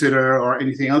maybe consider or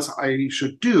anything else I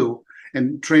should do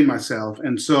and train myself?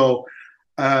 And so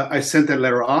I sent that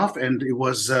letter off, and it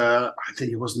was, I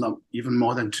think it was not even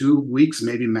more than 2 weeks,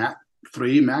 maybe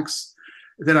 3 max,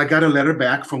 that I got a letter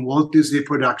back from Walt Disney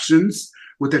Productions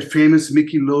with that famous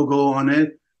Mickey logo on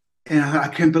it. And I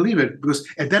can't believe it, because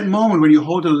at that moment when you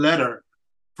hold a letter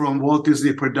from Walt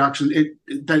Disney Productions,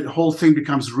 that whole thing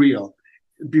becomes real.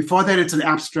 Before that, it's an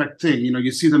abstract thing. You know,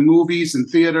 you see the movies in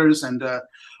theaters and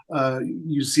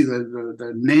you see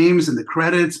the names and the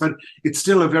credits, but it's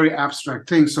still a very abstract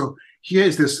thing. So here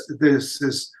is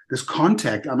this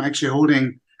contact. I'm actually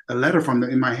holding a letter from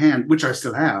in my hand, which I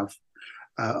still have,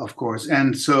 of course.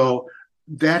 And so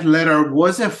that letter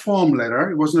was a form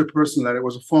letter. It wasn't a personal letter. It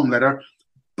was a form letter,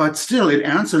 but still it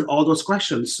answered all those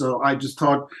questions. So I just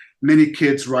thought many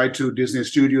kids write to Disney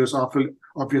Studios,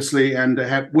 obviously, and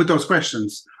have with those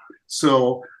questions.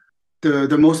 So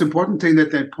the most important thing that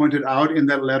they pointed out in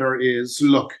that letter is,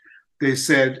 look, they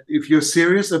said, if you're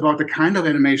serious about the kind of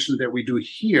animation that we do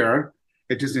here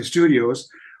at Disney Studios,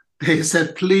 they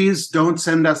said, please don't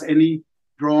send us any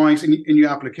drawings in your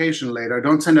application later.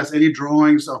 Don't send us any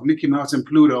drawings of Mickey Mouse and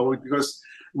Pluto, because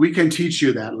we can teach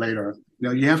you that later. You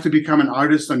know, you have to become an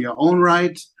artist on your own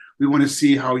right. We want to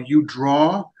see how you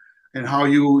draw and how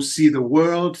you see the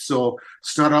world. So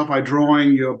start off by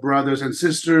drawing your brothers and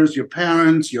sisters, your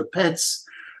parents, your pets,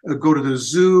 go to the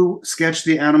zoo, sketch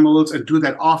the animals, and do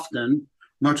that often,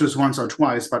 not just once or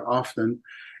twice, but often.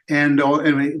 And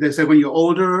they said when you're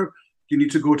older, you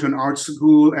need to go to an art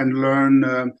school and learn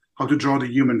how to draw the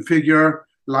human figure.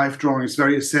 Life drawing is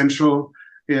very essential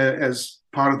as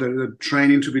part of the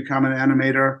training to become an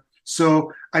animator.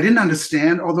 So I didn't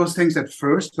understand all those things at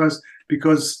first,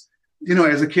 because you know,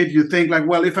 as a kid, you think like,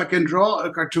 well, if I can draw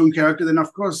a cartoon character, then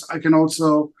of course I can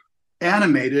also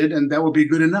animated, and that would be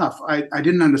good enough. I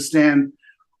didn't understand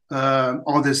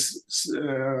all this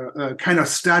kind of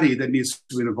study that needs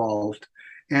to be involved.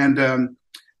 And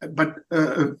but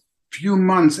a few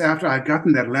months after I'd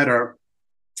gotten that letter,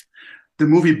 the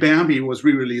movie Bambi was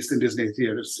re-released in Disney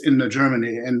theaters in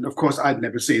Germany, and of course I'd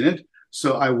never seen it,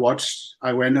 so I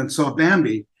went and saw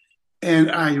Bambi,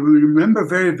 and I remember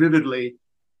very vividly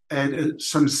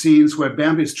some scenes where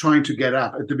Bambi is trying to get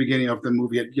up at the beginning of the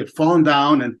movie. He had fallen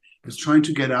down and was trying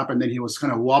to get up, and then he was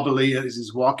kind of wobbly as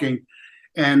he's walking,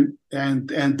 and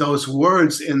those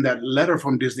words in that letter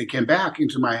from Disney came back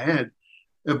into my head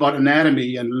about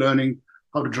anatomy and learning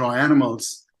how to draw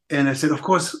animals. And I said, of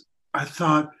course, I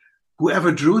thought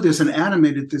whoever drew this and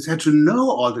animated this had to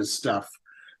know all this stuff,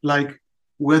 like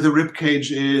where the rib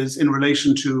cage is in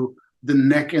relation to the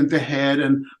neck and the head,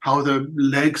 and how the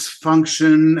legs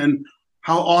function, and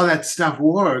how all that stuff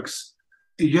works.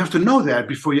 You have to know that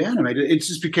before you animate it. It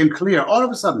just became clear all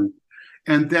of a sudden.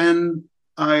 And then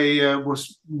I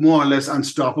was more or less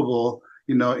unstoppable,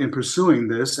 in pursuing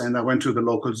this. And I went to the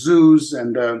local zoos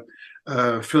and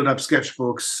filled up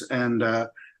sketchbooks and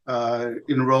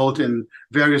enrolled in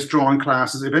various drawing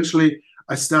classes. Eventually,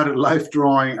 I started life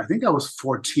drawing. I think I was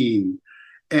 14.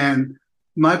 And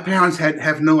my parents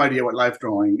have no idea what life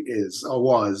drawing is or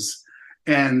was.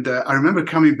 And I remember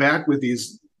coming back with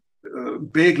these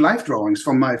big life drawings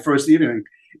from my first evening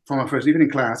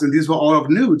class. And these were all of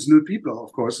nude people,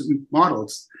 of course,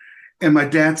 models. And my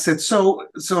dad said, so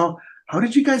how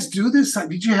did you guys do this?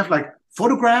 Did you have like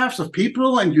photographs of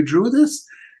people and you drew this?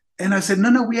 And I said,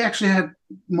 no, we actually had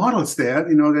models there,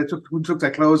 who took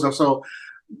their clothes off. So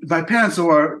my parents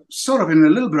were sort of in a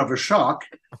little bit of a shock.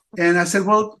 And I said,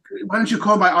 well, why don't you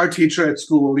call my art teacher at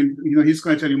school? He's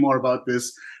going to tell you more about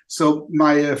this. So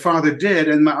my father did.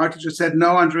 And my art teacher said,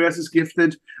 no, Andreas is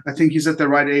gifted. I think he's at the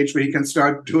right age where he can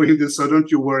start doing this. So don't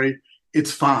you worry.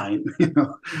 It's fine.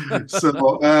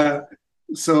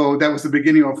 So that was the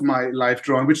beginning of my life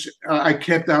drawing, which I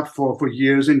kept up for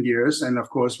years and years. And of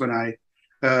course, when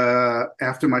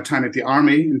after my time at the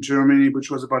army in Germany, which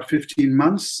was about 15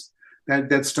 months,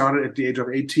 that started at the age of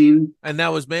 18. And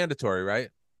that was mandatory, right?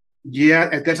 Yeah,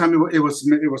 at that time it was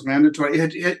mandatory.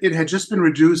 It had just been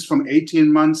reduced from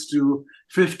 18 months to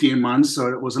 15 months, so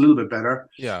it was a little bit better.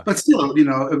 Yeah. But still,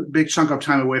 a big chunk of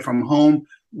time away from home,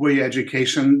 where your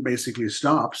education basically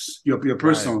stops, your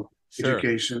personal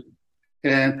education.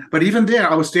 But even there,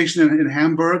 I was stationed in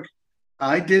Hamburg.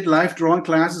 I did life drawing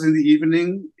classes in the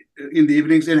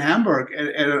evenings in Hamburg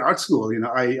at an art school.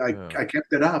 I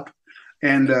kept it up.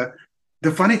 And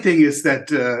the funny thing is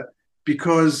that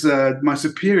because my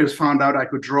superiors found out I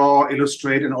could draw,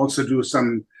 illustrate, and also do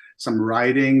some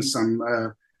writing, some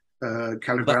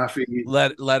calligraphy,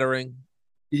 lettering.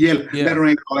 Yeah,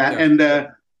 lettering, all that. Yeah.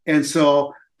 And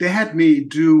so they had me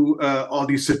do all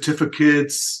these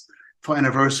certificates for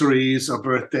anniversaries or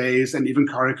birthdays, and even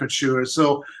caricatures.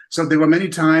 So there were many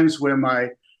times where my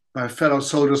fellow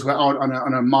soldiers were out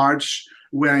on a march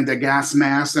wearing their gas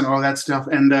masks and all that stuff.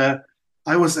 And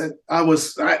I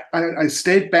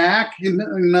stayed back,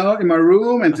 in my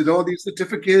room and did all these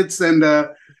certificates. And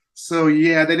so,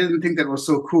 yeah, they didn't think that was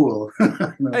so cool.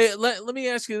 Hey, let me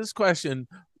ask you this question.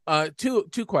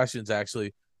 Two questions,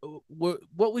 actually.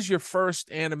 What was your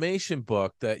first animation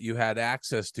book that you had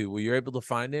access to? Were you able to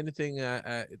find anything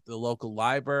at the local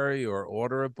library or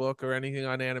order a book or anything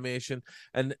on animation?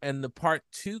 And the part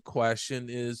two question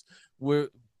is,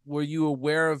 were you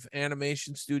aware of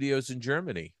animation studios in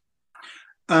Germany?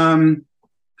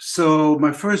 So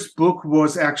my first book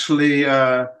was actually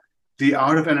The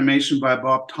Art of Animation by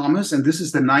Bob Thomas, and this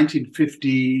is the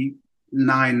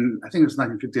 1959, I think it was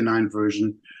 1959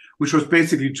 version, which was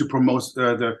basically to promote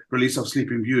the release of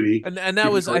Sleeping Beauty. And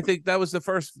that was, I think that was the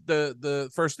first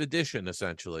edition,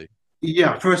 essentially.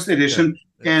 Yeah, first edition.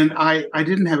 Yeah. And I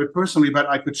didn't have it personally, but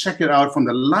I could check it out from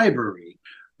the library.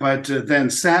 But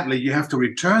then sadly, you have to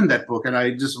return that book. And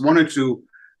I just wanted to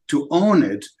own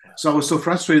it. So I was so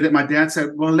frustrated that my dad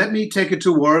said, well, let me take it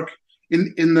to work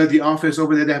in the office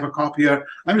over there. They have a copier.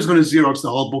 I'm just going to Xerox the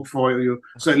whole book for you.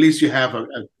 So at least you have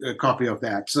a copy of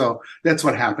that. So that's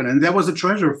what happened. And that was a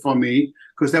treasure for me,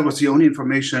 because that was the only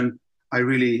information I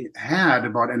really had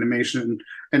about animation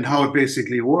and how it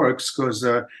basically works. Because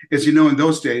as you know, in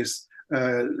those days,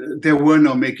 there were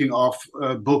no making of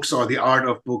books or the art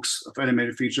of books of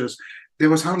animated features. There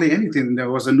was hardly anything.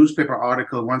 There was a newspaper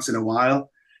article once in a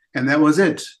while, and that was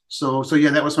it. So yeah,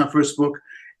 that was my first book.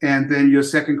 And then your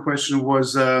second question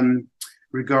was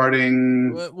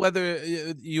regarding whether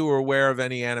you were aware of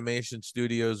any animation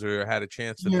studios or had a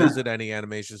chance to visit any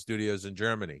animation studios in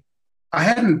Germany. I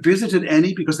hadn't visited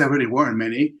any because there really weren't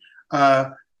many.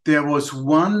 there was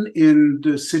one in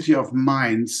the city of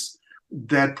Mainz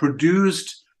that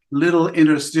produced little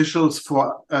interstitials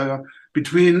for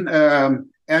between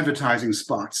advertising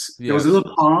spots. There was a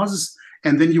little pause,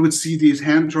 and then you would see these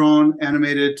hand-drawn,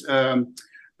 animated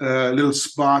little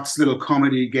spots, little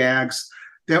comedy gags.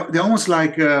 They're almost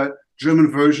like a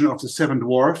German version of the Seven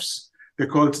Dwarfs. They're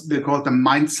called the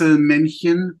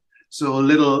Mainzelmännchen, so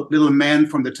little men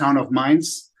from the town of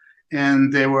Mainz.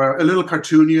 And they were a little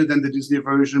cartoonier than the Disney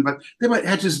version, but they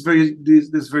had this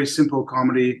very simple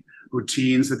comedy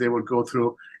routines that they would go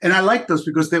through. And I liked those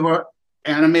because they were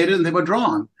animated and they were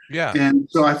drawn. Yeah. And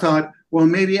so I thought, well,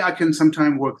 maybe I can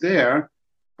sometime work there,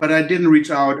 but I didn't reach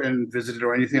out and visit it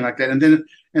or anything like that.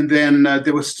 And then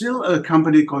there was still a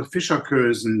company called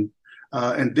Fischerkösen,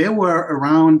 and they were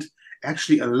around,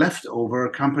 actually a leftover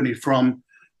company from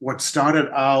what started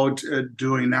out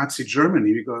doing Nazi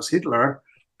Germany, because Hitler,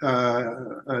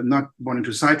 not wanting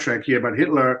to sidetrack here, but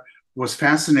Hitler was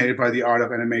fascinated by the art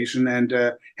of animation and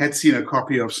had seen a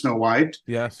copy of Snow White.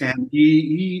 Yes. And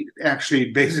he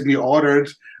actually basically ordered,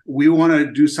 we want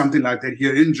to do something like that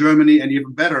here in Germany, and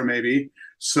even better maybe.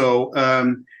 So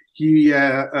he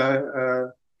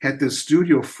had this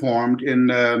studio formed in,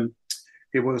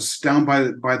 it was down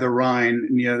by the Rhine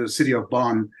near the city of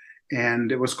Bonn,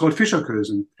 and it was called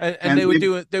Fischerkösen. And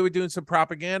they were doing some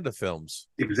propaganda films.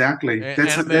 Exactly.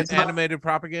 That's animated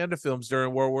propaganda films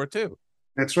during World War II.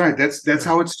 That's right. That's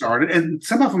how it started. And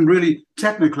some of them really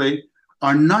technically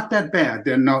are not that bad.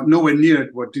 They're nowhere near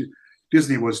what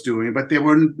Disney was doing, but they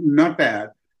were not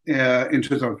bad in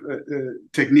terms of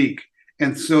technique.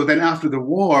 And so then after the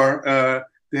war,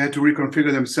 they had to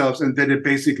reconfigure themselves, and then it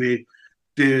basically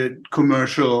did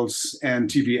commercials and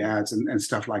TV ads and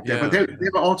stuff like that. But they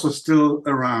were also still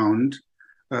around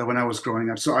when I was growing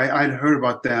up. So I'd heard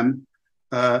about them.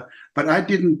 But I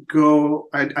didn't go.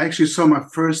 I actually saw my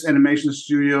first animation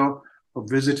studio, or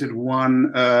visited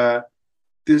one.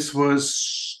 This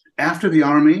was after the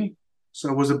army, so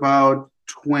I was about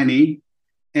 20,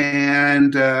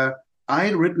 and I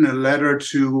had written a letter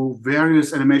to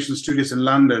various animation studios in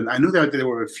London. I knew that there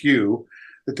were a few.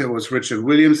 That there was Richard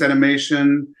Williams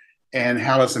Animation and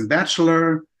Hallis and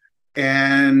Batchelor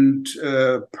and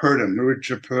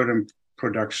Richard Purdom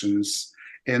Productions.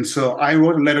 And so I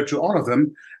wrote a letter to all of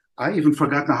them. I even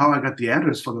forgotten how I got the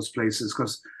address for those places,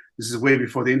 because this is way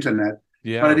before the internet.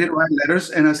 Yeah. But I did write letters,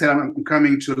 and I said, I'm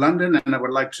coming to London, and I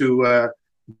would like to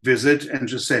visit and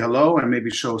just say hello and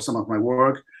maybe show some of my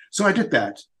work. So I did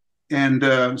that. And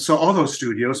so all those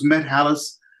studios, met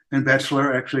Hallis and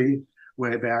Batchelor actually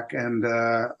way back. And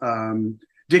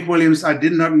Dick Williams, I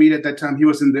did not meet at that time. He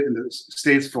was in the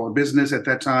States for business at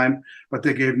that time, but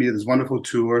they gave me this wonderful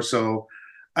tour. So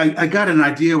I got an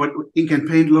idea what ink and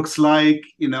paint looks like,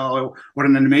 what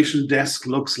an animation desk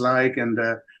looks like, and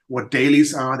what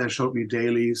dailies are. They showed me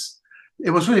dailies. It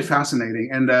was really fascinating.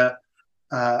 And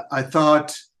I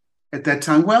thought at that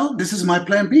time, well, this is my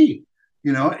plan B,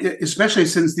 especially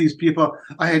since these people,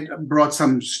 I had brought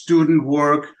some student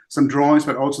work, some drawings,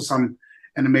 but also some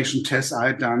animation tests I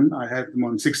had done. I had them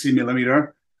on 60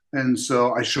 millimeter. And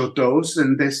so I showed those,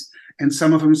 and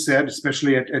some of them said,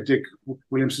 especially at Dick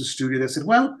Williams' studio, they said,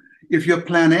 well, if your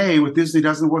plan A with Disney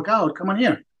doesn't work out, come on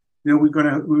here. We're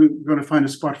gonna find a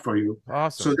spot for you.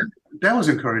 Awesome. So that was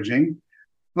encouraging.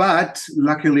 But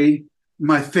luckily,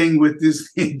 my thing with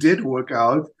Disney did work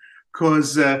out,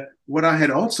 because what I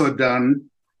had also done,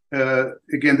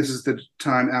 again, this is the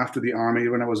time after the army,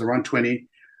 when I was around 20,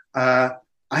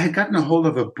 I had gotten a hold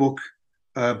of a book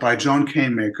by John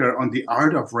Canemaker on the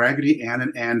art of Raggedy Ann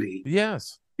and Andy.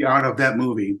 Yes. The art of that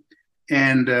movie.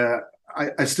 And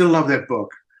I still love that book.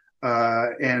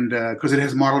 And because it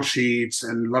has model sheets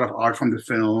and a lot of art from the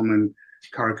film and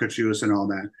caricatures and all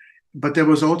that. But there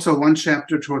was also one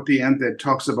chapter toward the end that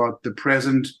talks about the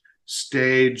present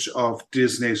stage of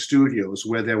Disney Studios,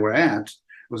 where they were at.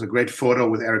 It was a great photo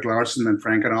with Eric Larson and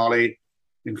Frank and Ollie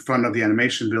in front of the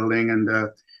animation building.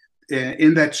 And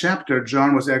in that chapter,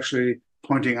 John was actually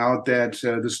pointing out that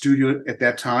the studio at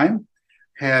that time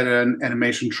had an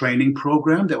animation training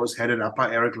program that was headed up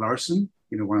by Eric Larson,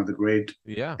 one of the great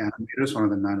animators, one of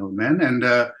the 9 old men, and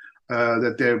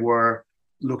that they were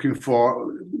looking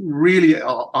for really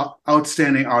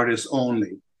outstanding artists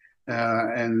only,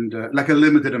 and like a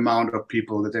limited amount of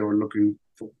people that they were looking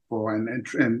for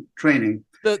and training.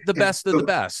 The best of the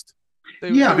best.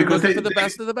 Because they were the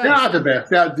best of the best. They are the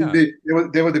best. Yeah.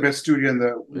 They were the best studio in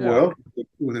the world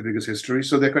with the biggest history,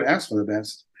 so they could ask for the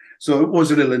best. So it was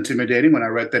a little intimidating when I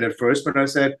read that at first, but I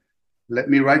said, let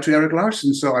me write to Eric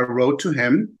Larson. So I wrote to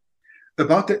him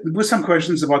with some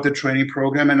questions about the training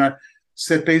program, and I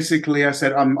said,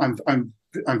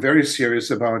 I'm very serious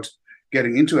about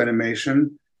getting into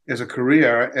animation as a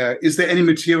career, is there any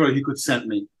material he could send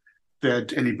me,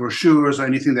 that any brochures or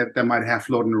anything that might have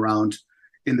floating around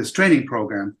in this training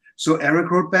program? So Eric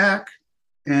wrote back,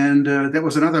 and that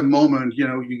was another moment.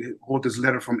 You hold this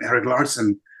letter from Eric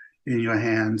Larson in your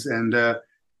hands, and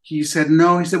he said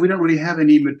no. He said, we don't really have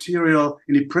any material,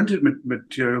 any printed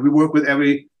material. We work with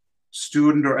every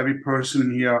student or every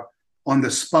person here on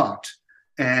the spot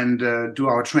and do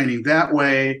our training that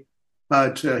way.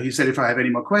 But he said if I have any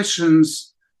more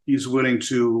questions, he's willing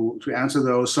to answer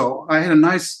those. So I had a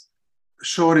nice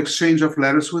short exchange of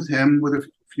letters with him with a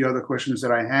few other questions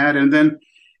that I had. And then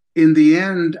in the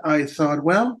end, I thought,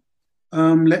 well,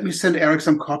 let me send Eric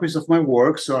some copies of my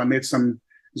work. So I made some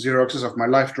Xeroxes of my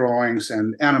life drawings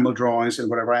and animal drawings and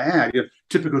whatever I had,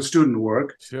 typical student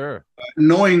work. Sure.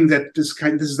 Knowing that this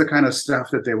is the kind of stuff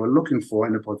that they were looking for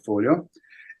in the portfolio,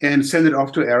 and send it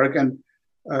off to Eric. And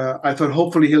I thought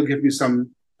hopefully he'll give me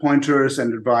some pointers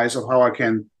and advice of how I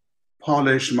can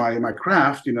polish my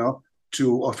craft,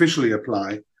 to officially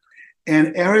apply.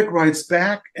 And Eric writes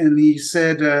back, and he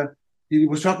said, he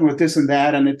was talking about this and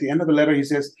that. And at the end of the letter, he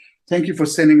says, thank you for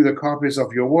sending the copies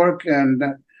of your work. And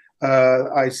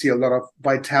I see a lot of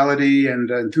vitality and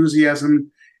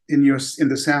enthusiasm in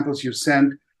the samples you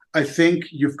sent. I think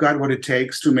you've got what it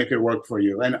takes to make it work for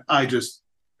you. And I just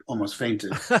almost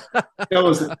fainted. That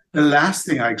was the last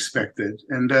thing I expected.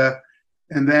 And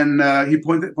then he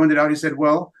pointed out, he said,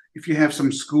 well, if you have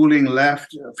some schooling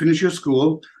left, finish your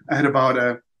school. I had about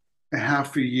a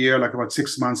half a year, like about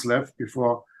 6 months left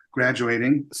before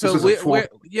graduating. So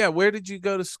where did you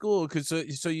go to school? Because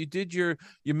so you did your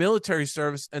military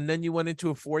service, and then you went into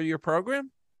a 4-year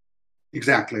program.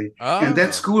 Exactly. Oh. And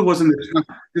that school was in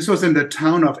the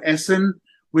town of Essen,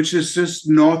 which is just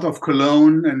north of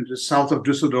Cologne and just south of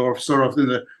Düsseldorf, sort of in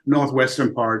the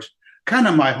northwestern part, kind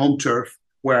of my home turf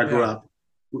where I grew up.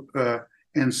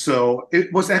 And so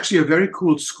it was actually a very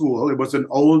cool school. It was an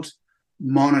old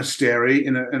monastery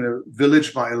in a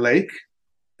village by a lake.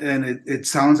 And it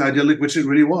sounds idyllic, which it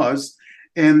really was.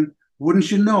 And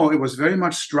wouldn't you know, it was very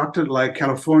much structured like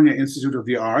California Institute of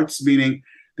the Arts, meaning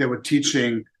they were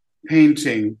teaching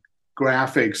painting,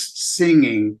 graphics,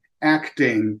 singing,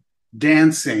 acting,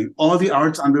 dancing, all the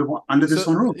arts under this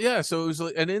one roof. Yeah, so it was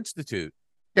an institute.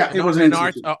 Yeah, it was an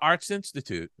arts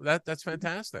institute. That's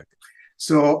fantastic.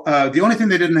 So the only thing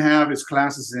they didn't have is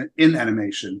classes in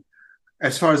animation.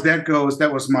 As far as that goes,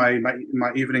 that was my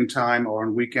evening time or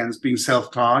on weekends being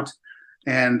self-taught.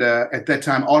 And at that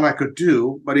time, all I could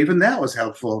do, but even that was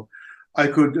helpful, I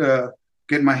could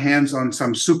get my hands on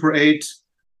some Super 8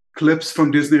 clips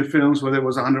from Disney films, whether it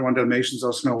was 101 Dalmatians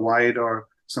or Snow White or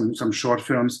some short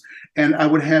films. And I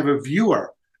would have a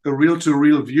viewer, a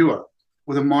reel-to-reel viewer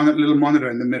with a little monitor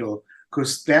in the middle,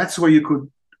 because that's where you could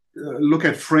look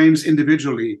at frames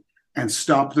individually and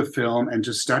stop the film and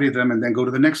just study them and then go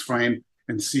to the next frame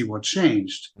and see what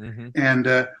changed. Mm-hmm. And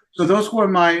so those were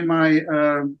my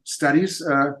studies,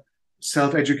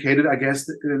 self-educated, I guess,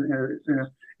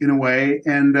 in a way.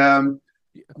 And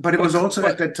but it was also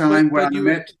at that time where I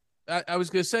met. I was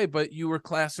going to say, but you were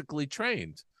classically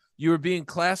trained. You were being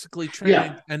classically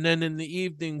trained, and then in the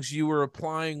evenings you were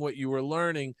applying what you were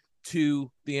learning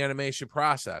to the animation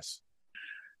process.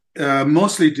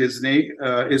 Mostly Disney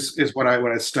is what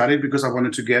I studied, because I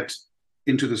wanted to get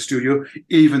into the studio,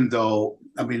 even though,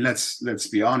 I mean, let's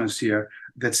be honest here,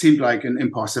 that seemed like an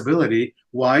impossibility.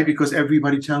 Why? Because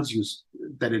everybody tells you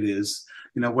that it is.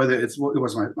 Whether it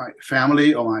was my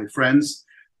family or my friends,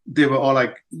 they were all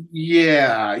like,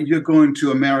 yeah, you're going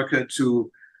to America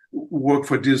to work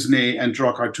for Disney and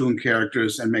draw cartoon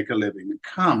characters and make a living.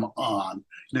 Come on.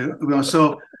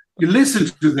 So you listen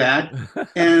to that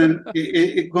and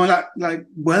it going like,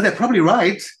 well, they're probably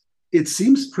right. It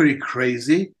seems pretty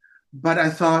crazy, but I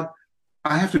thought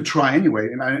I have to try anyway.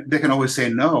 And they can always say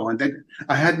no. And then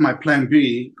I had my plan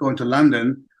B, going to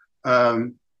London,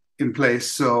 in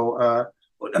place. So,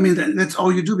 I mean, that's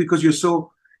all you do, because you're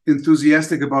so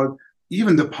enthusiastic about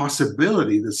even the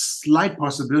possibility, the slight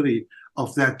possibility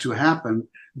of that to happen,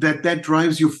 that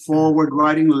drives you forward,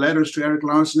 writing letters to Eric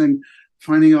Larson and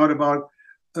finding out about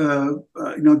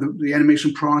the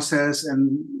animation process,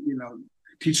 and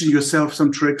teaching yourself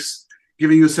some tricks,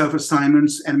 giving yourself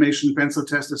assignments, animation pencil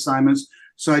test assignments.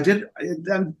 So I did.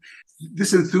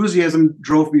 This enthusiasm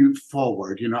drove me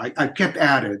forward. I kept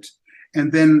at it,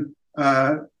 and then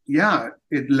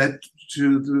it led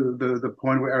to the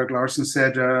point where Eric Larson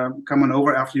said, "Come on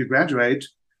over after you graduate."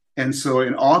 And so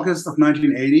in August of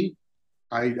 1980,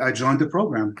 I joined the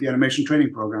program, the animation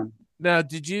training program. Now,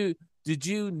 did you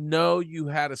know you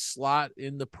had a slot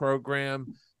in the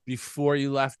program before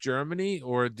you left Germany,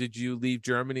 or did you leave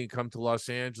Germany and come to Los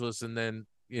Angeles and then,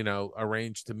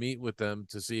 arrange to meet with them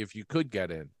to see if you could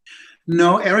get in?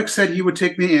 No, Eric said he would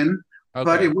take me in, but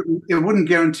Okay. it wouldn't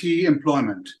guarantee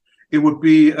employment. It would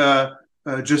be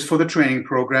just for the training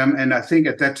program. And I think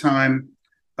at that time,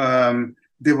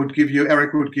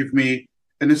 Eric would give me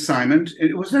an assignment.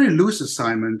 It was a very loose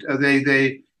assignment.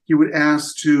 He would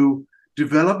ask to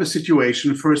develop a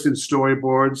situation first in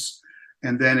storyboards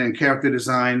and then in character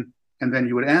design, and then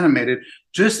you would animate it.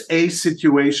 Just a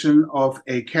situation of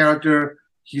a character.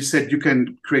 He said you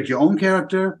can create your own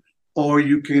character, or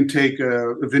you can take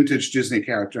a vintage Disney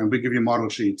character, and we give you model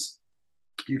sheets.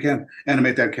 You can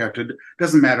animate that character.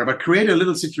 Doesn't matter, but create a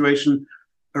little situation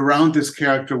around this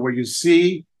character where you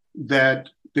see that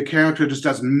the character just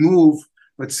doesn't move,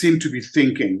 but seem to be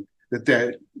thinking, that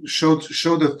they show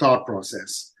the thought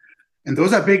process. And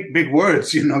those are big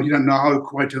words. You don't know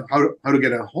how to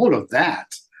get a hold of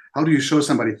that. How do you show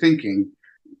somebody thinking?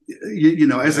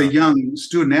 As a young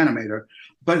student animator.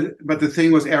 But the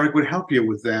thing was, Eric would help you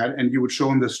with that, and you would show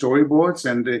him the storyboards,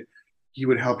 and he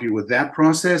would help you with that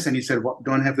process. And he said, well,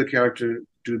 don't have the character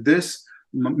do this.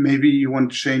 Maybe you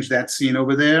want to change that scene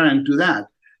over there and do that.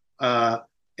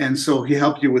 And so he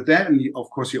helped you with that. And of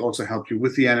course, he also helped you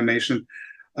with the animation.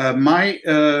 My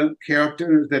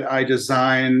character that I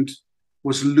designed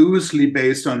was loosely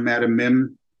based on Madame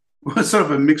Mim. It was sort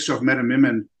of a mixture of Madame Mim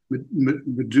and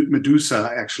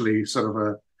Medusa, actually, sort of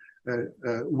a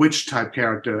witch type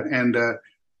character. And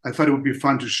I thought it would be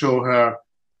fun to show her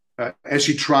as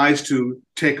she tries to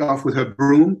take off with her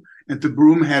broom, and the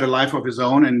broom had a life of his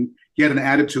own, and he had an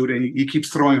attitude, and he keeps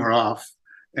throwing her off,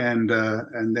 and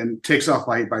then takes off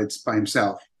by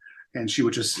himself. And she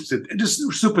would just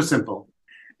super simple.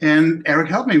 And Eric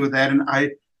helped me with that, and I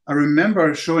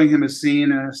remember showing him a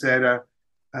scene, and I said,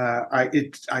 I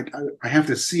have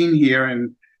this scene here,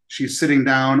 and she's sitting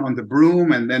down on the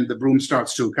broom, and then the broom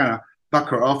starts to kind of buck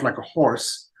her off like a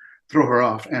horse, throw her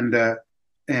off. And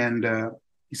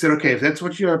he said, okay, if that's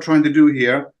what you're trying to do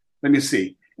here, let me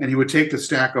see. And he would take the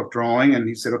stack of drawing, and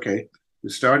he said, okay, you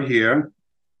start here.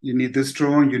 You need this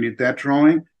drawing. You need that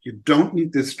drawing. You don't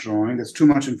need this drawing. There's too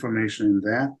much information in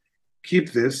that.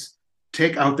 Keep this.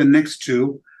 Take out the next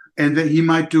two. And then he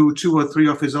might do 2 or 3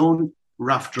 of his own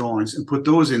rough drawings and put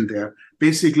those in there.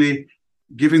 Basically,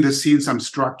 giving the scene some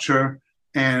structure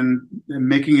and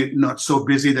making it not so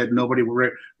busy that nobody will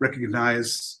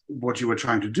recognize what you were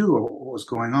trying to do or what was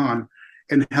going on,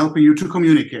 and helping you to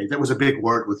communicate. That was a big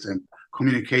word with him,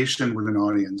 communication with an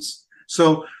audience.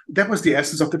 So that was the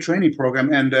essence of the training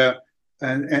program. And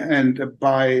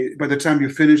by the time you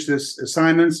finish this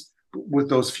assignments with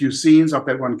those few scenes of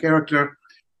that one character,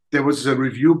 there was a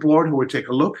review board who would take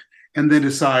a look and then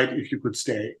decide if you could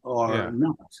stay or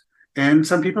not. And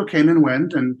some people came and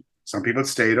went, and some people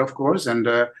stayed, of course. And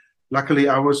luckily,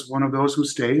 I was one of those who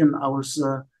stayed, and I was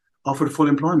offered full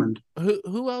employment.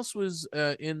 Who else was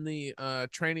in the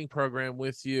training program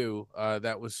with you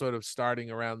that was sort of starting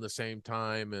around the same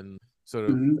time and sort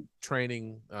of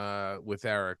training with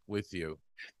Eric with you?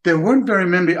 There weren't very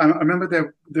many. I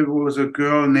remember there was a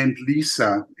girl named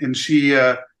Lisa, and she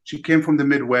came from the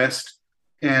Midwest,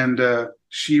 and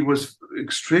she was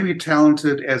extremely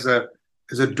talented as a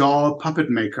doll puppet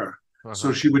maker.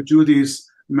 So she would do these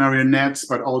marionettes,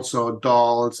 but also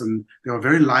dolls, and they were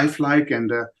very lifelike,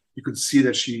 and you could see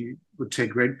that she would take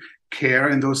great care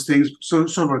in those things. So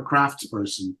sort of a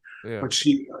craftsperson. Yeah. But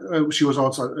she was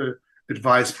also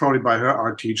advised probably by her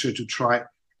art teacher to try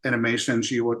animation.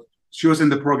 She was in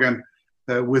the program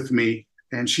with me,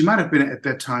 and she might have been at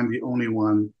that time the only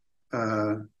one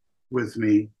with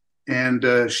me.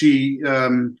 And she,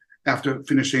 after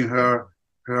finishing her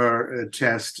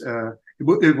test,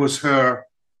 it was her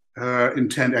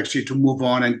intent actually to move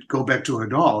on and go back to her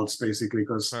dolls, basically,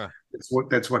 because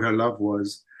that's what her love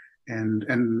was,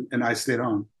 and I stayed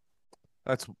on.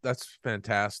 That's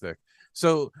fantastic.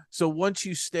 So once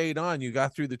you stayed on, you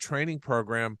got through the training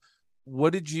program.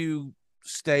 What did you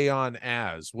stay on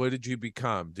as? What did you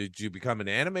become? Did you become an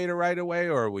animator right away,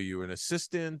 or were you an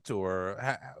assistant, or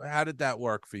how did that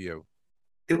work for you?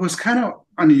 It was kind of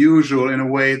unusual in a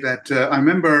way that I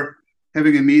remember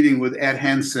having a meeting with Ed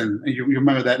Hansen. You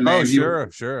remember that name? Oh,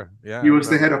 sure. Yeah. He was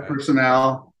the head of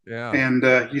personnel. Yeah.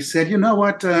 And he said, you know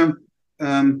what?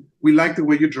 We like the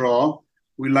way you draw.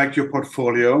 We like your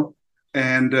portfolio.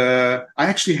 And I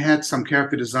actually had some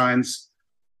character designs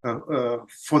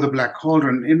for the Black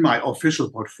Cauldron in my official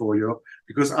portfolio,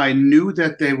 because I knew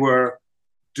that they were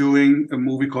doing a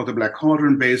movie called The Black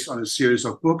Cauldron based on a series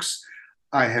of books.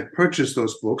 I had purchased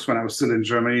those books when I was still in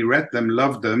Germany, read them,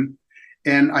 loved them.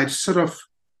 And I sort of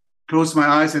close my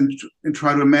eyes and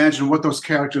try to imagine what those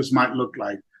characters might look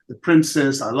like. The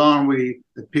princess, Alanwi,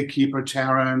 the pig keeper,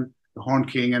 Taran, the Horn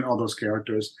King, and all those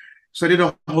characters. So I did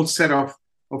a whole set of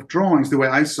drawings the way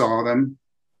I saw them.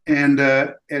 And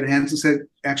Ed Hansen said,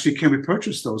 actually, can we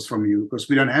purchase those from you? Because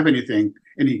we don't have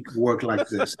any work like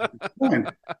this.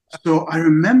 So I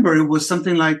remember it was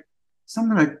something like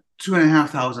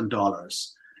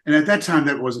 $2,500. And at that time,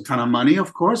 that was a ton of money,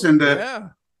 of course. And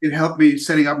it helped me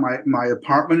setting up my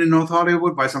apartment in North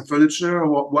Hollywood, buy some furniture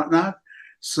or whatnot.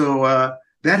 So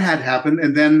that had happened.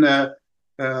 And then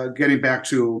getting back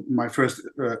to my first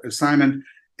assignment,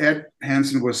 Ed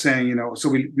Hansen was saying, so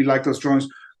we like those drawings.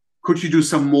 Could you do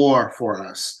some more for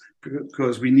us?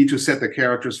 Because we need to set the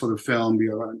characters for the film.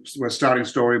 We're starting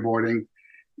storyboarding.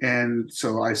 And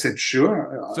so I said,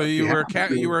 sure. So you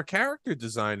were a character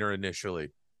designer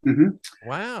initially. Mm-hmm.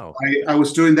 Wow. I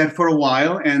was doing that for a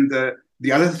while. And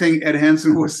the other thing Ed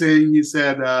Hansen was saying, he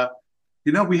said,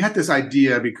 we had this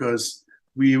idea because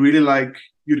we really like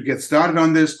you to get started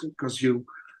on this because you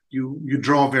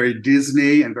draw very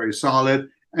Disney and very solid.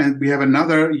 And we have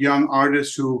another young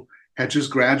artist who had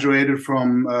just graduated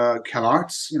from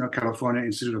CalArts, California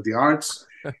Institute of the Arts.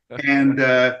 And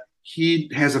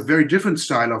he has a very different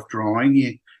style of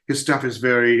drawing. His stuff is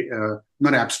very,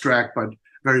 not abstract, but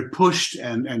very pushed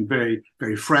and very,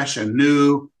 very fresh and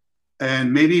new.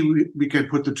 And maybe we can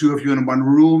put the two of you in one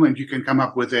room and you can come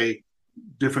up with a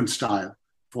different style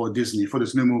for Disney, for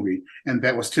this new movie. And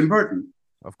that was Tim Burton.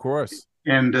 Of course.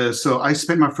 And so I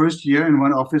spent my first year in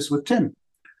one office with Tim.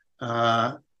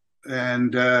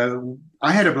 And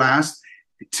I had a blast.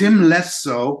 Tim less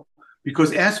so,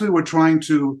 because as we were trying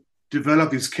to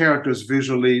develop these characters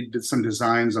visually, did some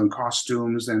designs on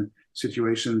costumes and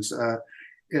situations,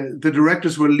 the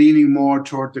directors were leaning more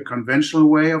toward the conventional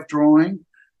way of drawing.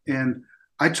 And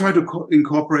I tried to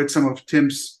incorporate some of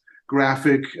Tim's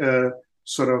graphic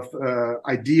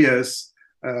ideas.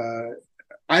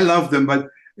 I love them, but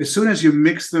as soon as you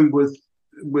mix them with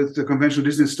the conventional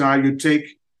Disney style, you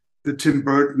take the Tim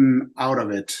Burton out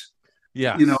of it.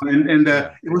 Yeah.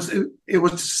 It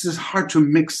was just hard to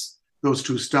mix those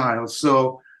two styles.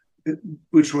 So,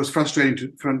 which was frustrating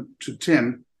to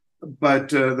Tim. But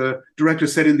the director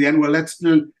said in the end, well, let's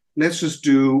just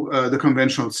do the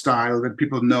conventional style that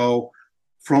people know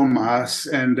from us.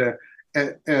 And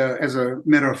as a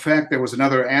matter of fact, there was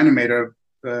another animator,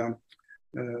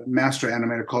 master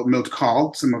animator called Milt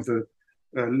Kahl. Some of the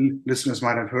listeners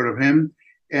might have heard of him.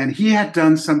 And he had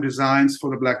done some designs for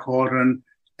the Black Cauldron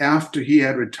after he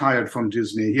had retired from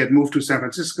Disney. He had moved to San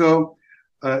Francisco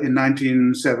in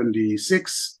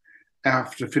 1976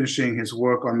 after finishing his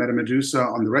work on Madame Medusa,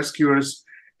 on The Rescuers.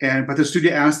 But the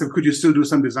studio asked him, could you still do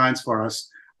some designs for us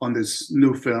on this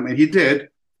new film? And he did.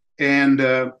 And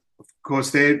of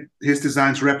course, his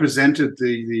designs represented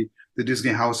the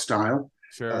Disney house style.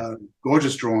 Sure.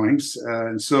 Gorgeous drawings.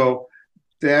 And so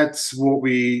that's what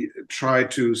we try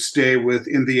to stay with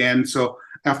in the end. So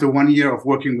after 1 year of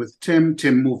working with Tim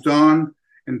moved on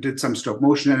and did some stop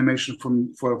motion animation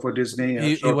for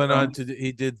Disney.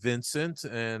 He did Vincent,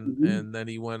 and then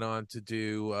he went on to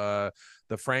do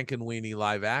the Frankenweenie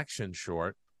live action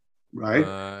short. Right.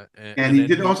 And he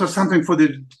did also something for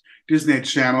the Disney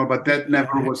Channel, but that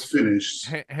never was finished.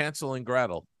 Hansel and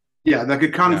Gretel. Yeah, like a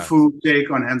kung fu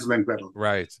take on Hansel and Gretel.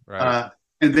 Right.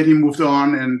 And then he moved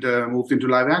on and moved into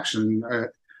live action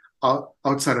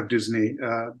outside of Disney.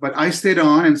 But I stayed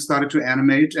on and started to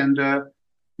animate and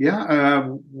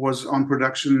was on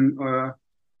production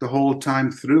the whole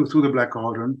time through the Black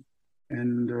Cauldron.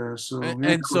 And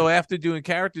so after doing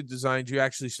character designs, you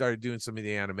actually started doing some of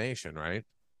the animation, right?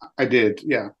 I did,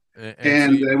 yeah.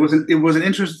 And it was an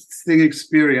interesting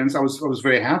experience. I was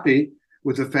very happy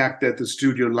with the fact that the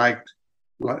studio liked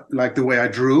the way I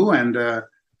drew and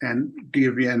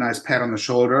gave me a nice pat on the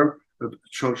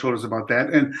shoulders about that.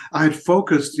 And I had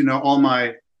focused, all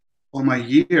my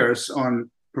years on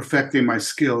perfecting my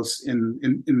skills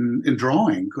in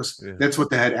drawing, because that's what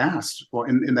they had asked for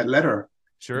in that letter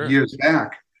years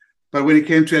back. But when it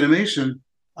came to animation,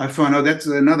 I found out that's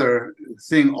another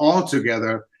thing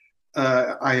altogether.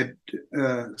 I had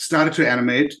started to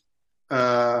animate,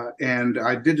 and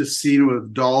I did a scene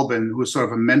with Dalbin, who was sort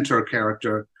of a mentor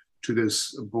character to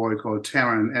this boy called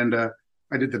Taran. And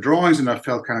I did the drawings, and I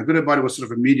felt kind of good about it. It was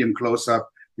sort of a medium close-up.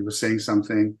 He was saying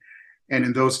something. And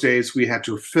in those days, we had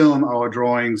to film our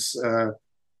drawings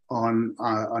on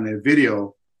a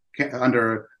video,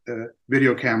 under a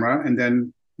video camera, and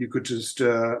then you could just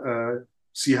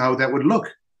see how that would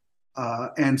look.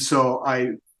 And so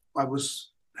I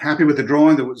was happy with the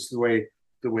drawing. That was the way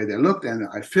they looked, and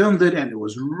I filmed it. And it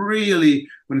was really,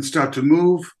 when it started to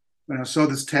move, when I saw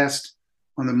this test,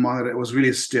 on the monitor. It was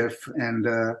really stiff and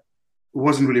it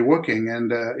wasn't really working.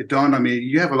 And it dawned on me,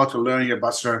 you have a lot to learn here,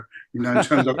 Buster, in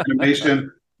terms of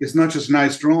animation. It's not just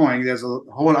nice drawing. There's a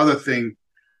whole other thing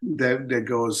that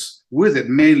goes with it,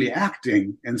 mainly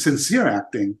acting and sincere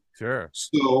acting. Sure.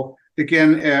 So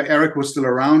again, Eric was still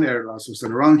around. Eric Ross was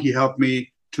still around. He helped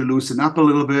me to loosen up a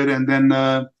little bit. And then,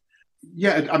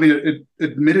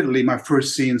 admittedly, my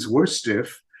first scenes were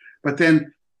stiff. But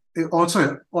then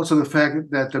also the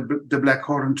fact that the Black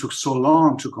Cauldron took so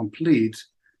long to complete.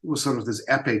 It was sort of this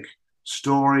epic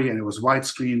story, and it was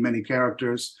widescreen, many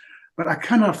characters. But I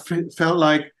kind of felt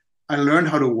like I learned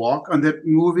how to walk on that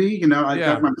movie. I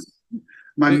got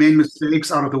my main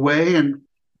mistakes out of the way, and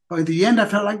by the end, I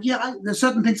felt like, there's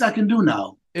certain things I can do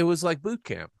now. It was like boot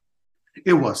camp.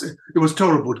 It was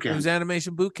total boot camp. It was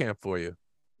animation boot camp for you.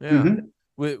 Yeah,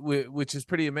 which is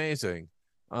pretty amazing.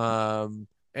 Black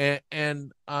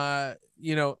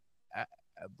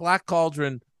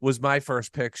Cauldron was my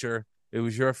first picture. It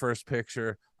was your first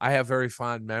picture. I have very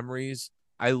fond memories.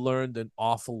 I learned an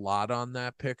awful lot on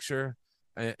that picture.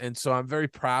 And so I'm very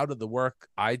proud of the work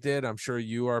I did. I'm sure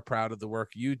you are proud of the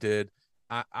work you did.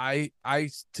 I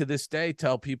to this day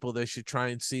tell people they should try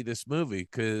and see this movie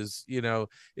because,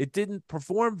 it didn't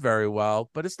perform very well,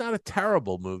 but it's not a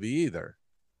terrible movie either,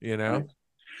 There's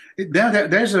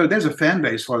a fan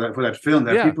base for that film.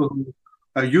 There are people who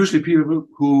usually people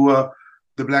who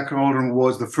the Black Cauldron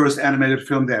was the first animated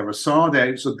film they ever saw.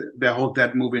 They hold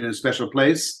that movie in a special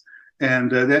place,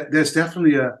 and there's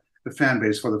definitely a fan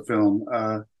base for the film.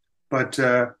 But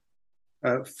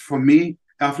for me,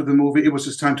 after the movie, it was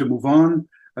just time to move on.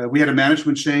 We had a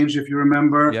management change, if you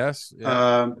remember. Yes.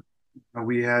 Yeah.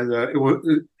 We had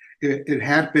it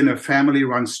had been a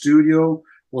family-run studio.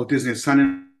 Walt Disney's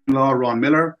son-in-law, Ron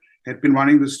Miller, had been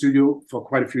running the studio for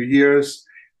quite a few years,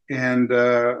 and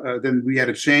then we had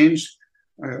a change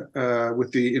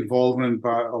with the involvement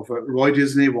of Roy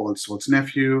Disney, Walt's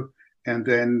nephew, and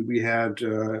then we had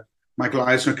Michael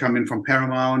Eisner come in from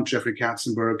Paramount, Jeffrey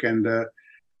Katzenberg, and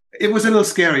it was a little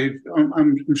scary.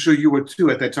 I'm sure you were too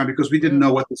at that time because we didn't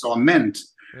know what this all meant,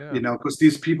 because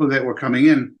these people that were coming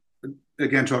in,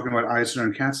 again, talking about Eisner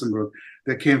and Katzenberg,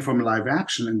 they came from live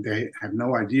action and they had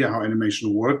no idea how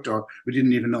animation worked, or we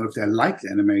didn't even know if they liked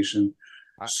animation.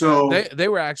 So they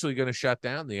were actually going to shut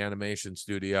down the animation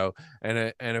studio,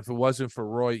 and if it wasn't for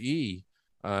Roy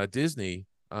Disney,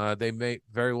 they may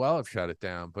very well have shut it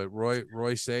down. But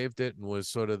Roy saved it and was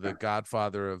sort of the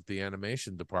godfather of the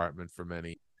animation department for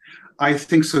many. I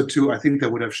think so too. I think they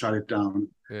would have shut it down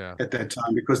at that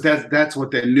time because that's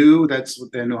what they knew. That's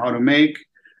what they knew how to make,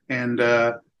 and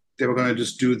they were going to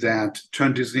just do that,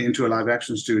 turn Disney into a live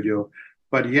action studio.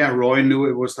 But Roy knew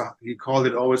it was he called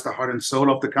it always the heart and soul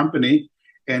of the company,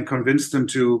 and convinced them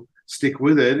to stick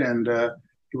with it. And it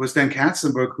was then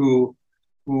Katzenberg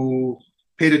who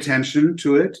paid attention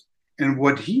to it. And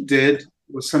what he did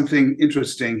was something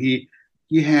interesting. He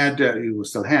had he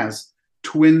still has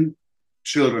twin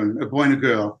children, a boy and a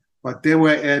girl, but they were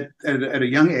at a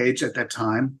young age at that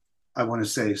time. I want to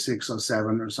say 6 or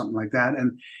 7 or something like that.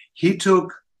 And he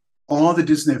took all the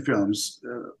Disney films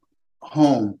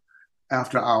home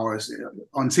after hours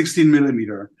on 16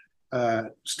 millimeter.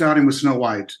 Starting with Snow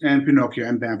White and Pinocchio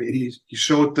and Bambi. And he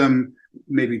showed them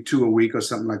maybe 2 a week or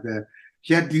something like that.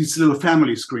 He had these little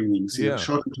family screenings. He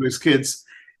showed them to his kids,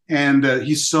 and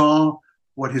he saw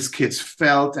what his kids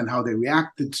felt and how they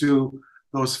reacted to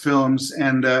those films,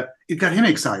 and it got him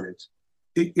excited.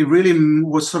 It really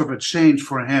was sort of a change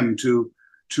for him to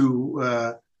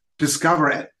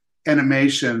discover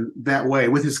animation that way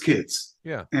with his kids.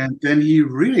 Yeah, and then he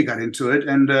really got into it,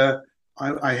 and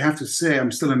I have to say,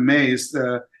 I'm still amazed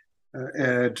at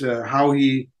how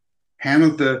he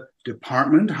handled the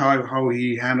department, how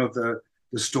he handled the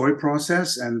story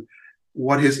process, and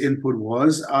what his input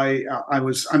was.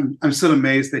 I'm still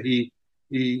amazed that he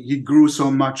grew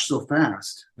so much so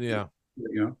fast. Yeah,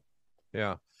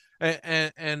 yeah,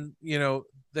 and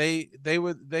they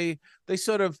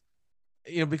sort of,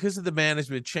 because of the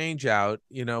management change out.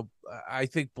 I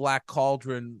think Black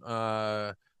Cauldron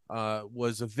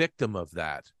was a victim of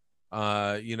that.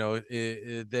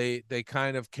 They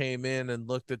kind of came in and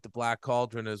looked at the Black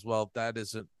Cauldron as well. That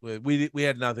isn't, we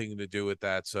had nothing to do with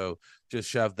that, so just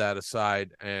shoved that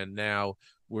aside. And now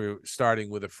we're starting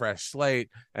with a fresh slate,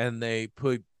 and they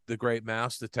put The Great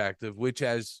Mouse Detective, which,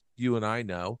 as you and I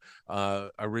know,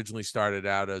 originally started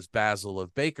out as Basil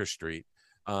of Baker Street,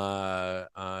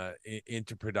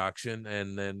 into production,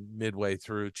 and then midway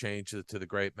through changed it to The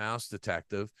Great Mouse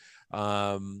Detective.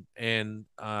 And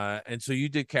so you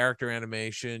did character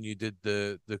animation, you did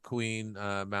the Queen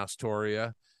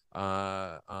Mousetoria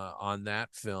on that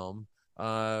film.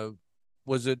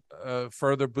 was it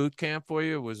further boot camp for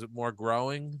you? Was it more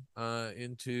growing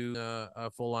into a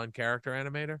full-on character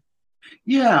animator?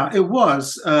 Yeah, it was.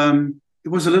 It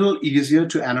was a little easier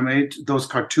to animate those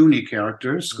cartoony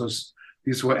characters because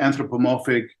these were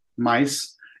anthropomorphic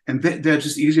mice, and they're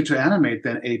just easier to animate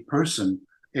than a person,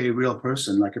 a real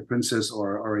person, like a princess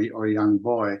or a young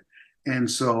boy.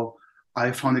 And so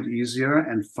I found it easier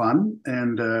and fun,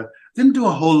 and didn't do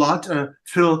a whole lot.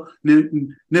 Phil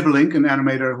Nibbelink, an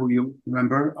animator who you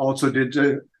remember, also did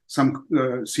some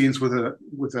scenes with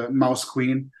a mouse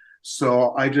queen.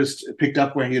 So I just picked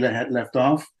up where he had left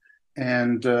off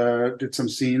and did some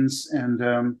scenes,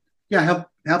 and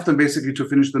helped them basically to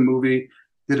finish the movie.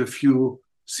 Did a few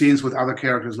scenes with other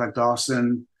characters like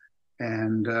Dawson,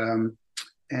 and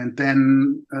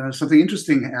then something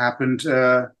interesting happened,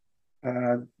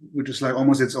 which is like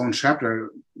almost its own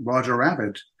chapter. Roger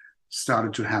Rabbit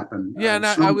started to happen. Yeah, and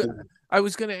I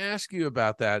was going to ask you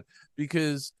about that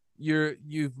because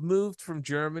you've moved from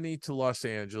Germany to Los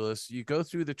Angeles. You go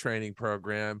through the training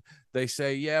program. They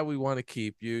say, yeah, we want to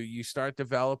keep you. You start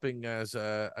developing as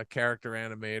a character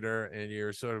animator, and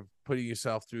you're sort of putting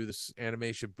yourself through this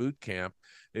animation boot camp,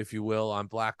 if you will, on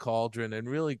Black Cauldron and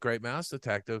really Great Mouse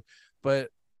Detective. But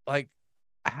like,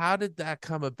 how did that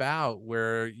come about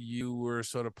where you were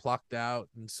sort of plucked out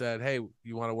and said, hey,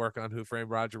 you want to work on Who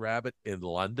Framed Roger Rabbit in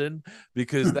London?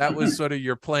 Because that was sort of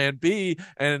your plan B,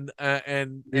 and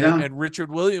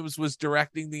Richard Williams was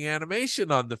directing the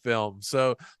animation on the film.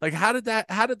 So like, how did that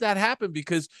happen?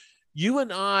 Because you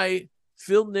and I,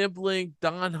 Phil Niblink,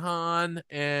 Don Hahn,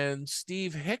 and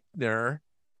Steve Hickner,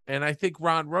 and I think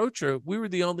Ron Rocha, we were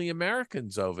the only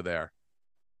Americans over there.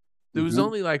 There was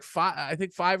only like 5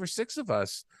 or 6 of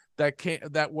us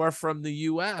that were from the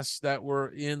U.S. that were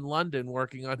in London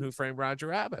working on Who Framed Roger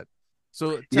Rabbit.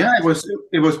 So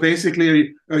it was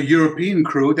basically a European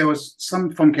crew. There was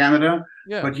some from Canada,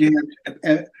 but you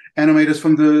had animators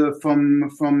from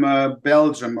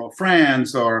Belgium or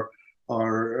France or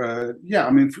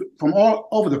from all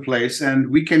over the place, and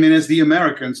we came in as the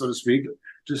Americans, so to speak,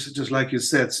 just like you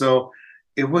said. So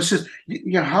it was just,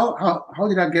 how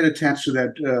did I get attached to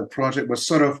that project? Was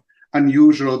sort of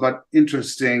unusual but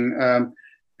interesting,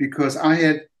 because I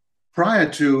had, prior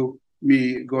to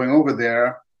me going over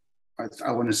there,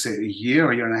 I want to say a year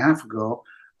and a half ago,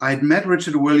 I had met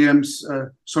Richard Williams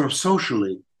sort of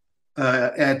socially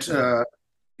at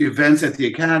events at the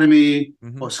Academy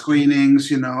or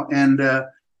screenings, and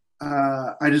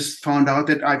I just found out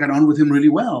that I got on with him really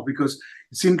well because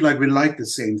it seemed like we liked the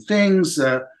same things.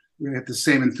 We had the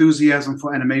same enthusiasm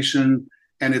for animation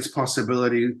and its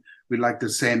possibility. We liked the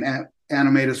same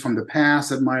animators from the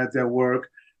past, admired their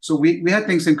work. So we had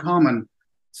things in common.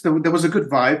 So there was a good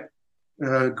vibe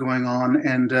going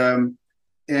on.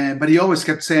 But he always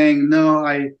kept saying, no,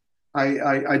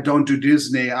 I don't do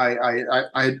Disney.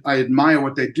 I admire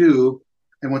what they do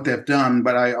and what they've done,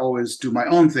 but I always do my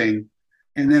own thing.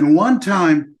 And then one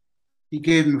time he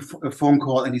gave me a phone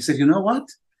call and he said, you know what?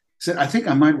 He said, I think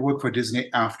I might work for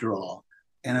Disney after all.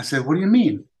 And I said, what do you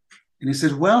mean? And he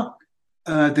said, well,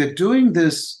 they're doing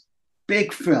this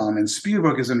big film and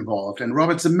Spielberg is involved and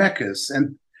Robert Zemeckis,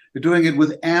 and they're doing it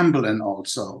with Amblin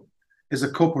also as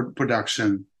a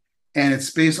co-production. And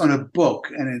it's based on a book,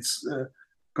 and it's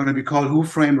going to be called Who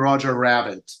Framed Roger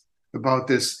Rabbit, about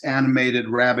this animated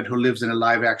rabbit who lives in a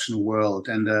live action world.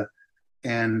 And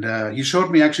he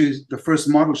showed me actually the first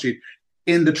model sheet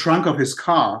in the trunk of his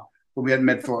car when we had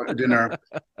met for dinner,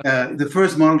 the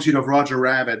first model sheet of Roger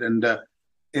Rabbit, and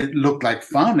it looked like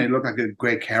fun. It looked like a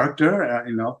great character,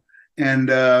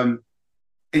 and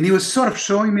he was sort of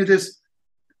showing me this,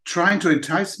 trying to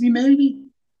entice me maybe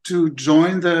to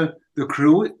join the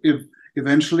crew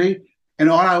eventually. And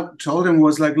all I told him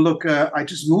was like, look, I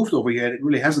just moved over here. It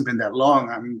really hasn't been that long.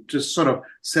 I'm just sort of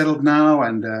settled now,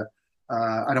 and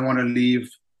I don't want to leave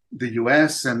the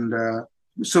US. And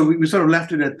so we sort of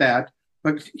left it at that.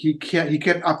 But he kept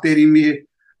updating me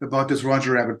about this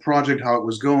Roger Rabbit project, how it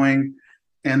was going.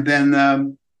 And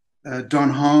then Don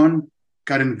Hahn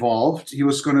got involved. He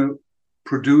was going to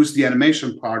produce the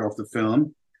animation part of the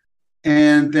film.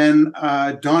 And then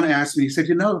Don asked me, he said,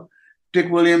 Dick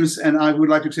Williams and I would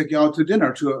like to take you out to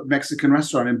dinner to a Mexican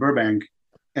restaurant in Burbank.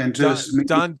 And just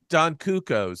Don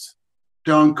Cucos.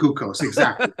 Don Cucos,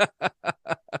 exactly.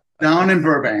 Down in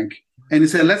Burbank. And he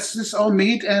said, let's just all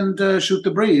meet and shoot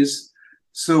the breeze.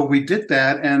 So we did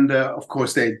that, and of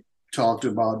course they talked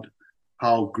about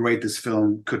how great this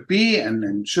film could be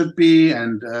and should be,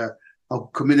 and how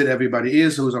committed everybody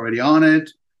is who's already on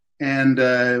it.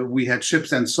 And we had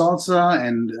chips and salsa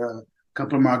and a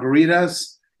couple of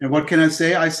margaritas. And what can I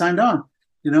say? I signed on.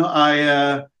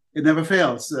 It never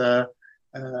fails.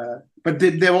 but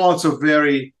they were also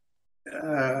very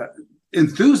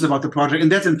enthused about the project,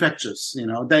 and that's infectious.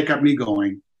 They got me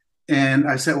going. And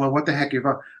I said, well, what the heck? If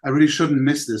I really shouldn't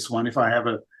miss this one if I have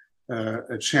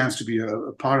a chance to be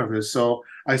a part of this. So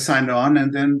I signed on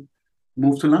and then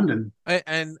moved to London.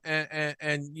 And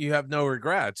you have no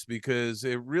regrets, because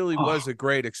it really was a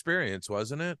great experience,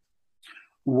 wasn't it?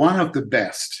 One of the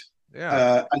best.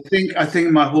 Yeah. I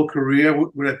think my whole career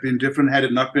would have been different had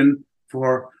it not been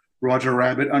for Roger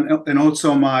Rabbit, and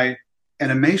also my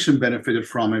animation benefited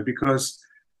from it, because,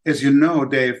 as you know,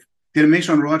 Dave, the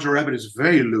animation on Roger Rabbit is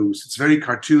very loose. It's very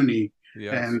cartoony.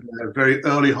 Yes. And very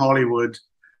early Hollywood.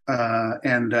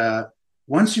 And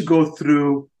once you go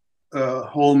through a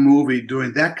whole movie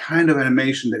doing that kind of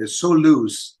animation that is so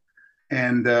loose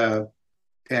and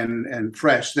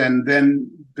fresh,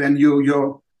 then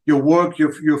your work,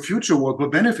 your future work will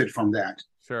benefit from that.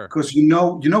 Sure. Because you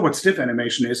know what stiff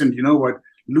animation is, and you know what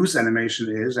loose animation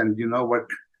is, and you know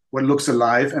what looks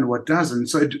alive and what doesn't.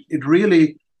 So it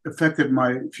really affected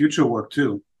my future work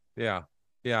too. Yeah.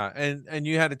 Yeah, and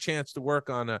you had a chance to work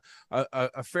on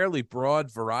a fairly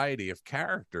broad variety of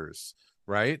characters,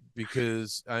 right?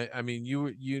 Because I mean,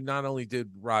 you not only did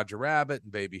Roger Rabbit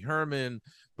and Baby Herman,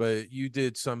 but you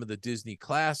did some of the Disney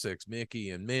classics,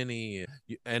 Mickey and Minnie,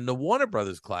 and the Warner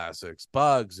Brothers classics,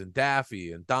 Bugs and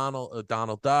Daffy and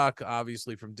Donald Duck,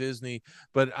 obviously from Disney.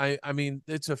 But I mean,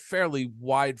 it's a fairly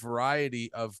wide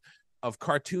variety of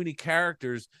cartoony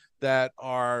characters that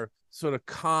are sort of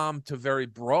calm to very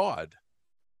broad.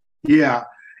 Yeah,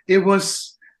 it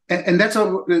was, and that's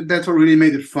what really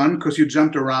made it fun, because you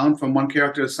jumped around from one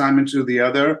character assignment to the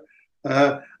other.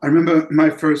 I remember my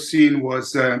first scene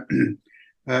was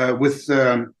with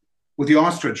the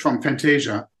ostrich from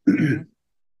Fantasia,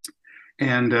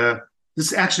 and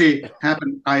this actually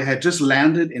happened. I had just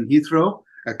landed in Heathrow.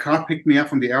 A car picked me up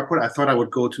from the airport. I thought I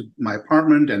would go to my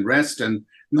apartment and rest, and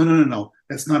no,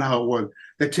 that's not how it worked.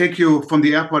 They take you from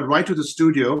the airport right to the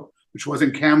studio, which was in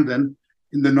Camden,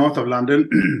 in the north of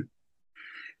London.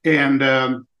 And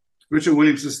Richard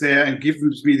Williams is there and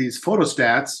gives me these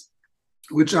photostats,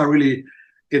 which are really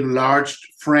enlarged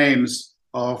frames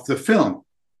of the film.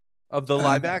 Of the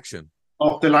live action.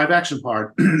 Of the live action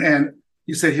part. And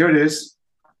he said, here it is.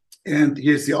 And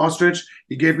here's the ostrich.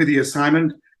 He gave me the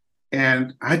assignment,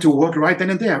 and I had to work right then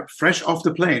and there, fresh off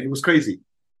the plane. It was crazy.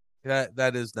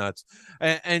 That is nuts.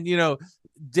 And you know,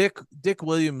 Dick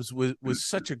Williams was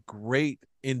such a great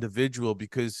individual,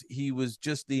 because he was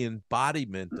just the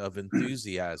embodiment of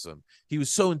enthusiasm. He was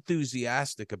so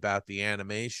enthusiastic about the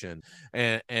animation,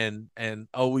 and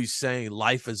always saying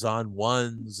life is on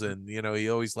ones, and you know, he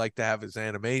always liked to have his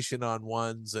animation on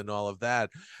ones and all of that.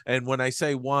 And when I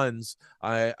say ones,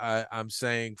 I'm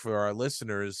saying for our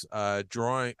listeners,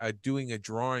 doing a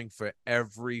drawing for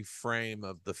every frame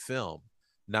of the film,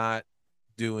 not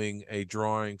doing a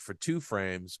drawing for 2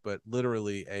 frames, but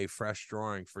literally a fresh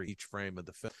drawing for each frame of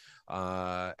the film.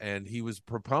 And he was a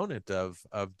proponent of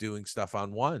doing stuff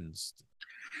on ones.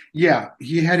 Yeah,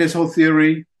 he had his whole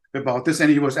theory about this, and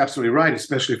he was absolutely right,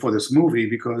 especially for this movie,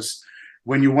 because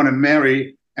when you want to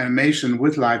marry animation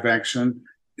with live action,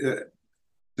 the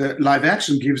live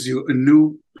action gives you a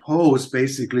new pose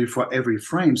basically for every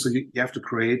frame. So you have to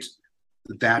create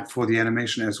that for the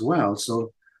animation as well.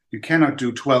 So you cannot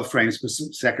do 12 frames per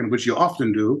second, which you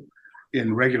often do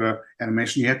in regular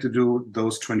animation. You have to do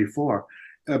those 24.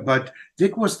 But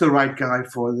Dick was the right guy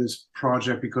for this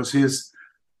project because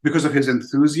of his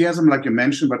enthusiasm, like you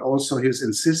mentioned, but also his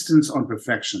insistence on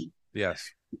perfection. Yes.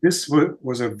 This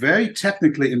was a very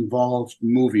technically involved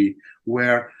movie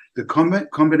where the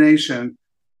combination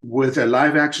with a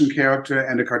live action character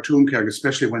and a cartoon character,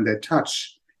 especially when they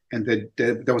touch, and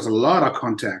there was a lot of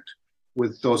contact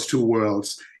with those two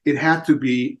worlds, it had to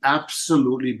be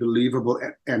absolutely believable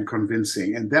and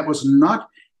convincing. And that was not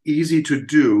easy to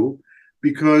do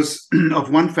because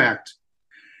of one fact,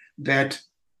 that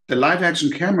the live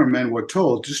action cameramen were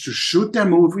told just to shoot their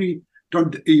movie.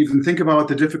 Don't even think about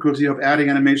the difficulty of adding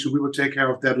animation. We will take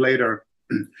care of that later.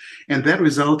 And that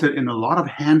resulted in a lot of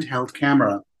handheld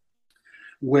camera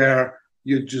where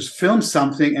you just film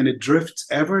something and it drifts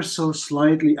ever so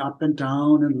slightly up and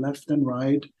down and left and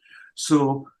right.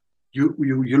 So you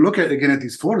look at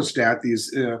these photostats,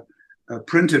 these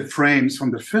printed frames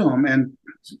from the film, and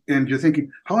you're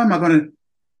thinking, how am I going to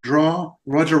draw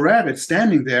Roger Rabbit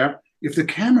standing there if the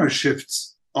camera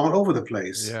shifts all over the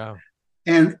place? Yeah.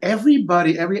 And every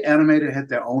animator had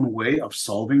their own way of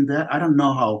solving that. I don't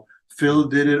know how Phil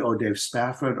did it, or Dave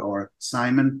Spafford, or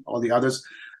Simon, or the others.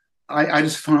 I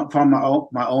just found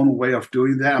my own way of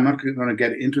doing that. I'm not going to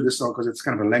get into this all because it's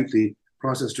kind of a lengthy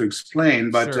process to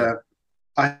explain, but sure.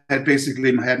 I had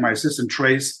basically had my assistant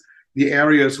trace the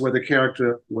areas where the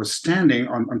character was standing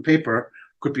on paper.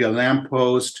 Could be a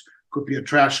lamppost, could be a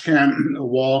trash can, a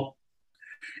wall.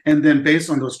 And then based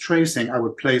on those tracing, I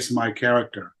would place my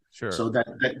character. Sure. So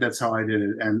that's how I did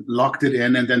it, and locked it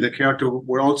in. And then the character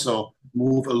would also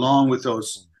move along with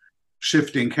those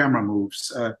shifting camera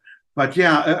moves. But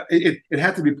yeah, it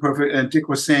had to be perfect. And Dick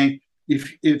was saying,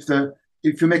 if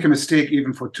you make a mistake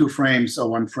even for 2 frames or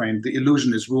 1 frame, the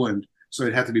illusion is ruined. So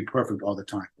it had to be perfect all the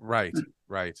time. Right.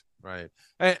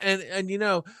 And you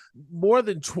know, more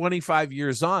than 25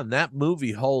 years on, that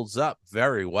movie holds up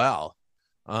very well.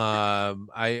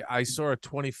 I saw a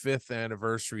 25th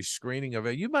anniversary screening of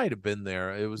it. You might have been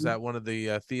there. It was at one of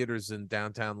the theaters in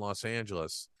downtown Los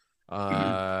Angeles.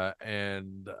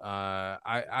 And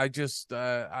I just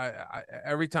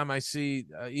every time I see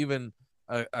even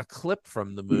a clip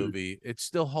from the movie, it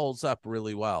still holds up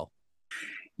really well.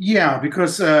 Yeah,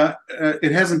 because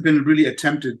it hasn't been really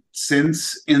attempted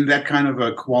since in that kind of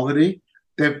a quality.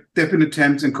 There've been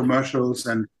attempts in commercials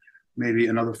and maybe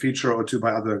another feature or 2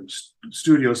 by other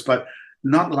studios, but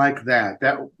not like that.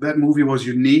 That movie was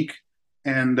unique,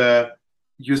 and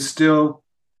you're still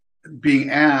being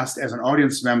asked as an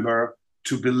audience member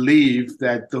to believe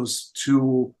that those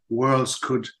 2 worlds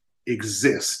could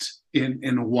exist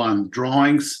in one,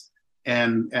 drawings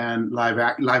and live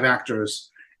actors.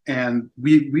 And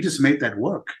we just made that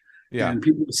work. Yeah. And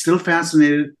people are still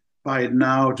fascinated by it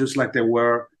now, just like they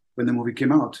were when the movie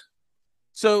came out.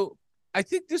 So I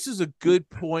think this is a good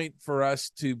point for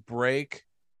us to break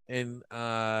and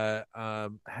have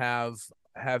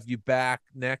you back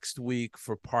next week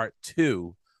for part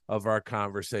 2 of our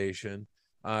conversation,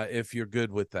 if you're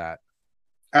good with that.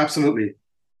 Absolutely.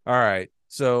 All right.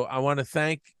 So I want to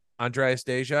thank Andreas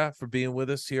Deja for being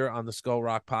with us here on the Skull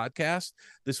Rock podcast.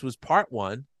 This was part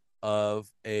 1 of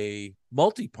a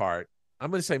multi-part. I'm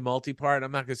going to say multi-part.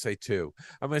 I'm not going to say 2.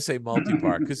 I'm going to say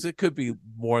multi-part because it could be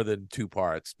more than 2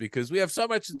 parts because we have so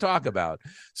much to talk about.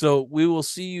 So we will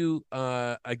see you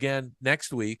again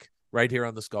next week right here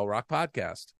on the Skull Rock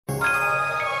podcast.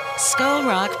 Skull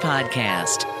Rock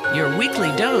Podcast, your weekly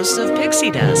dose of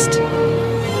pixie dust.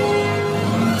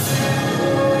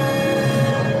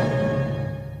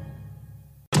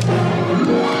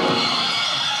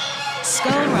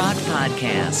 Skull Rock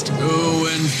Podcast. To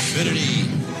infinity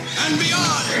and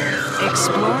beyond.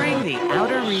 Exploring the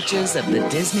outer reaches of the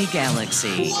Disney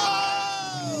galaxy.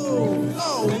 Whoa!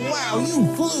 Oh, wow, you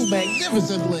flew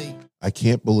magnificently. I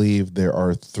can't believe there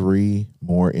are 3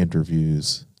 more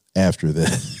interviews after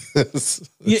this.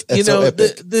 You know,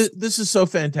 this is so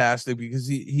fantastic because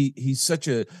he's such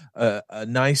a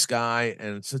nice guy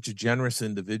and such a generous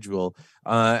individual.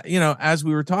 You know, as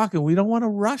we were talking, we don't want to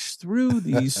rush through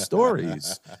these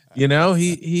stories. You know,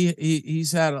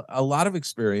 he's had a lot of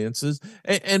experiences.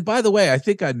 And by the way, I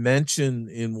think I mentioned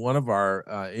in one of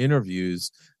our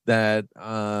interviews that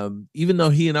even though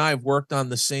he and I have worked on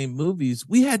the same movies,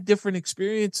 we had different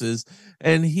experiences.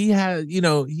 And he had, you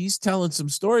know, he's telling some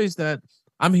stories that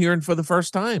I'm hearing for the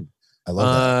first time. I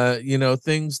love that. You know,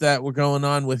 things that were going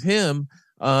on with him.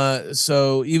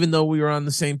 So even though we were on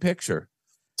the same picture,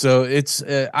 so it's,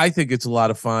 I think it's a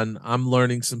lot of fun. I'm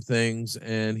learning some things,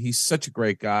 and he's such a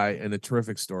great guy and a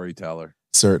terrific storyteller.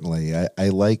 Certainly. I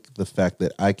like the fact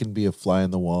that I can be a fly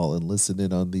on the wall and listen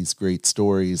in on these great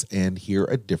stories and hear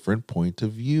a different point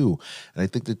of view. And I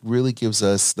think that really gives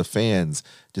us, the fans,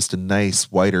 just a nice,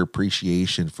 wider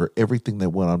appreciation for everything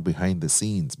that went on behind the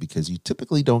scenes, because you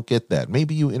typically don't get that.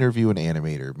 Maybe you interview an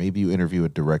animator, maybe you interview a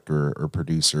director or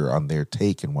producer on their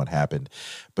take and what happened.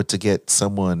 But to get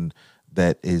someone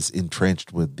that is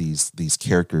entrenched with these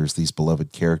characters, these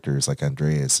beloved characters like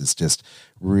Andreas, is just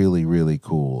really, really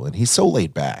cool. And he's so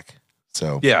laid back.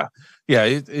 So yeah,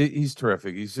 he's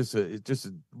terrific. He's just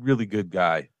a really good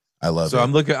guy. I love it. So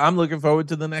I'm looking forward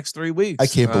to the next 3 weeks. I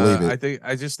can't believe it.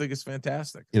 I just think it's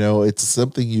fantastic. You know, it's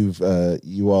something you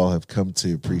all have come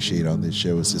to appreciate on this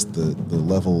show. Is just the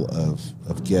level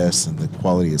of guests and the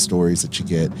quality of stories that you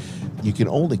get. You can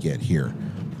only get here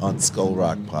on Skull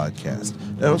Rock Podcast.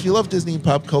 Now, if you love Disney and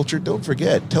pop culture, don't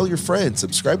forget, tell your friends,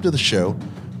 subscribe to the show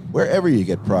wherever you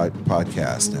get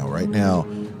podcasts. Now, right now,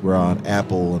 we're on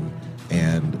Apple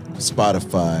and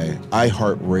Spotify,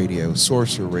 iHeartRadio,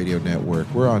 Sorcerer Radio Network.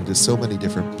 We're on just so many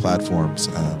different platforms.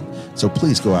 So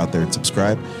please go out there and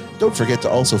subscribe. Don't forget to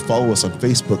also follow us on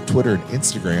Facebook, Twitter, and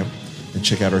Instagram, and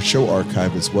check out our show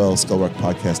archive as well,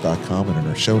 skullrockpodcast.com, and in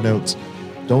our show notes.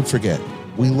 Don't forget,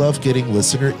 we love getting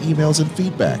listener emails and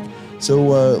feedback. So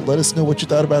let us know what you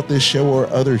thought about this show or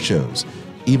other shows.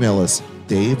 Email us,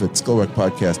 Dave at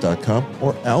skullrockpodcast.com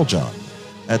or Aljon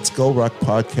at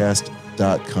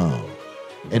skullrockpodcast.com.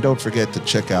 And don't forget to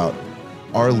check out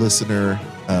our listener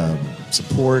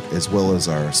support as well as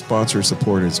our sponsor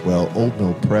support as well. Old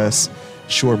Mill Press,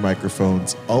 Shure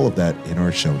Microphones, all of that in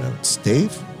our show notes.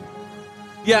 Dave?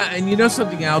 Yeah, and you know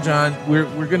something, Aljon?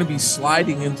 We're going to be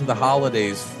sliding into the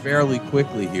holidays fairly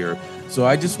quickly here. So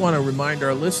I just want to remind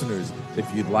our listeners, if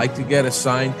you'd like to get a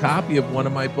signed copy of one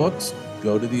of my books,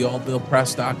 go to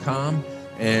theoldmillpress.com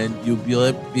and you'll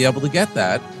be able to get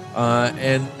that.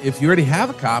 And if you already have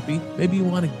a copy, maybe you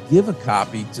want to give a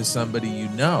copy to somebody you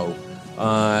know,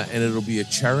 and it'll be a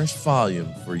cherished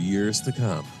volume for years to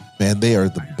come. Man, they are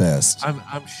the best.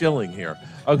 I'm shilling here.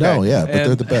 Okay. No, yeah, but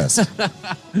they're the best.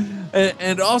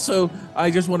 And also,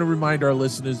 I just want to remind our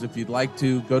listeners, if you'd like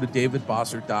to, go to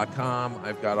davidbossert.com.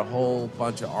 I've got a whole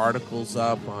bunch of articles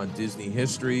up on Disney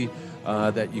history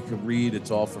that you can read.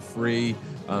 It's all for free.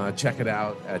 Check it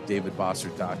out at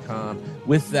davidbossert.com.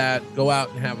 With that, go out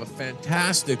and have a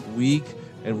fantastic week,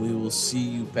 and we will see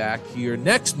you back here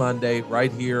next Monday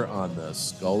right here on the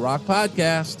Skull Rock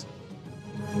Podcast.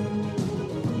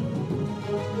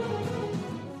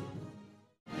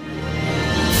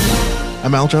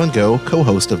 I'm Aljon Go,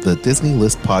 co-host of the Disney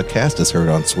List podcast, as heard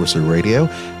on Sorcerer Radio,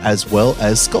 as well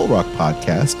as Skull Rock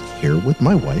podcast, here with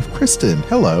my wife, Kristen.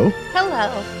 Hello.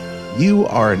 Hello. You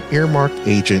are an earmarked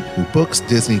agent who books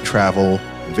Disney travel,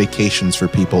 vacations for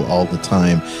people all the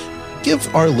time. Give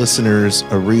our listeners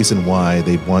a reason why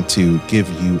they'd want to give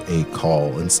you a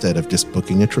call instead of just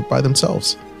booking a trip by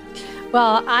themselves.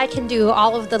 Well, I can do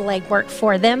all of the legwork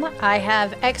for them. I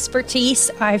have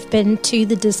expertise. I've been to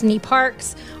the Disney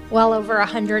parks well over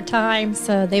 100 times,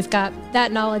 so they've got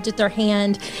that knowledge at their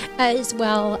hand, as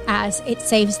well as it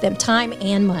saves them time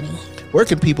and money. Where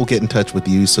can people get in touch with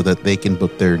you so that they can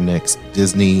book their next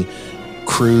Disney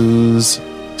cruise,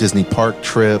 Disney park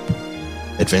trip,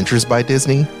 Adventures by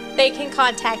Disney? They can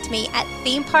contact me at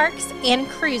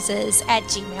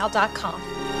themeparksandcruises@gmail.com.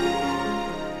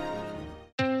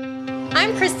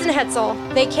 I'm Kristen Hetzel,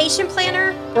 vacation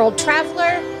planner, world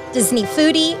traveler, Disney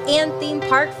foodie, and theme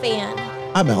park fan.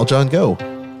 I'm Aljon Go.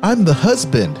 I'm the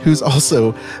husband who's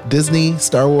also Disney,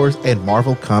 Star Wars, and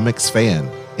Marvel Comics fan.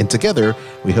 And together,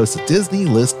 we host a Disney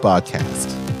List podcast.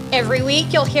 Every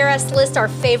week, you'll hear us list our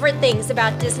favorite things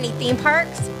about Disney theme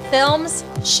parks, films,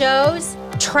 shows,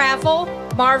 travel,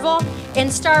 Marvel, and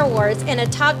Star Wars in a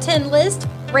top 10 list,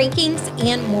 rankings,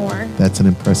 and more. That's an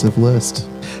impressive list.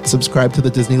 Subscribe to the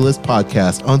Disney List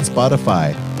podcast on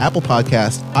Spotify, Apple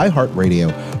Podcasts,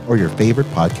 iHeartRadio, or your favorite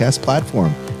podcast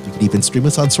platform. You can even stream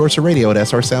us on Sorcerer Radio at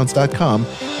srsounds.com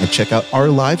and check out our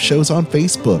live shows on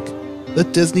Facebook. The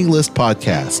Disney List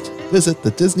podcast. Visit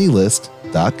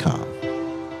thedisneylist.com.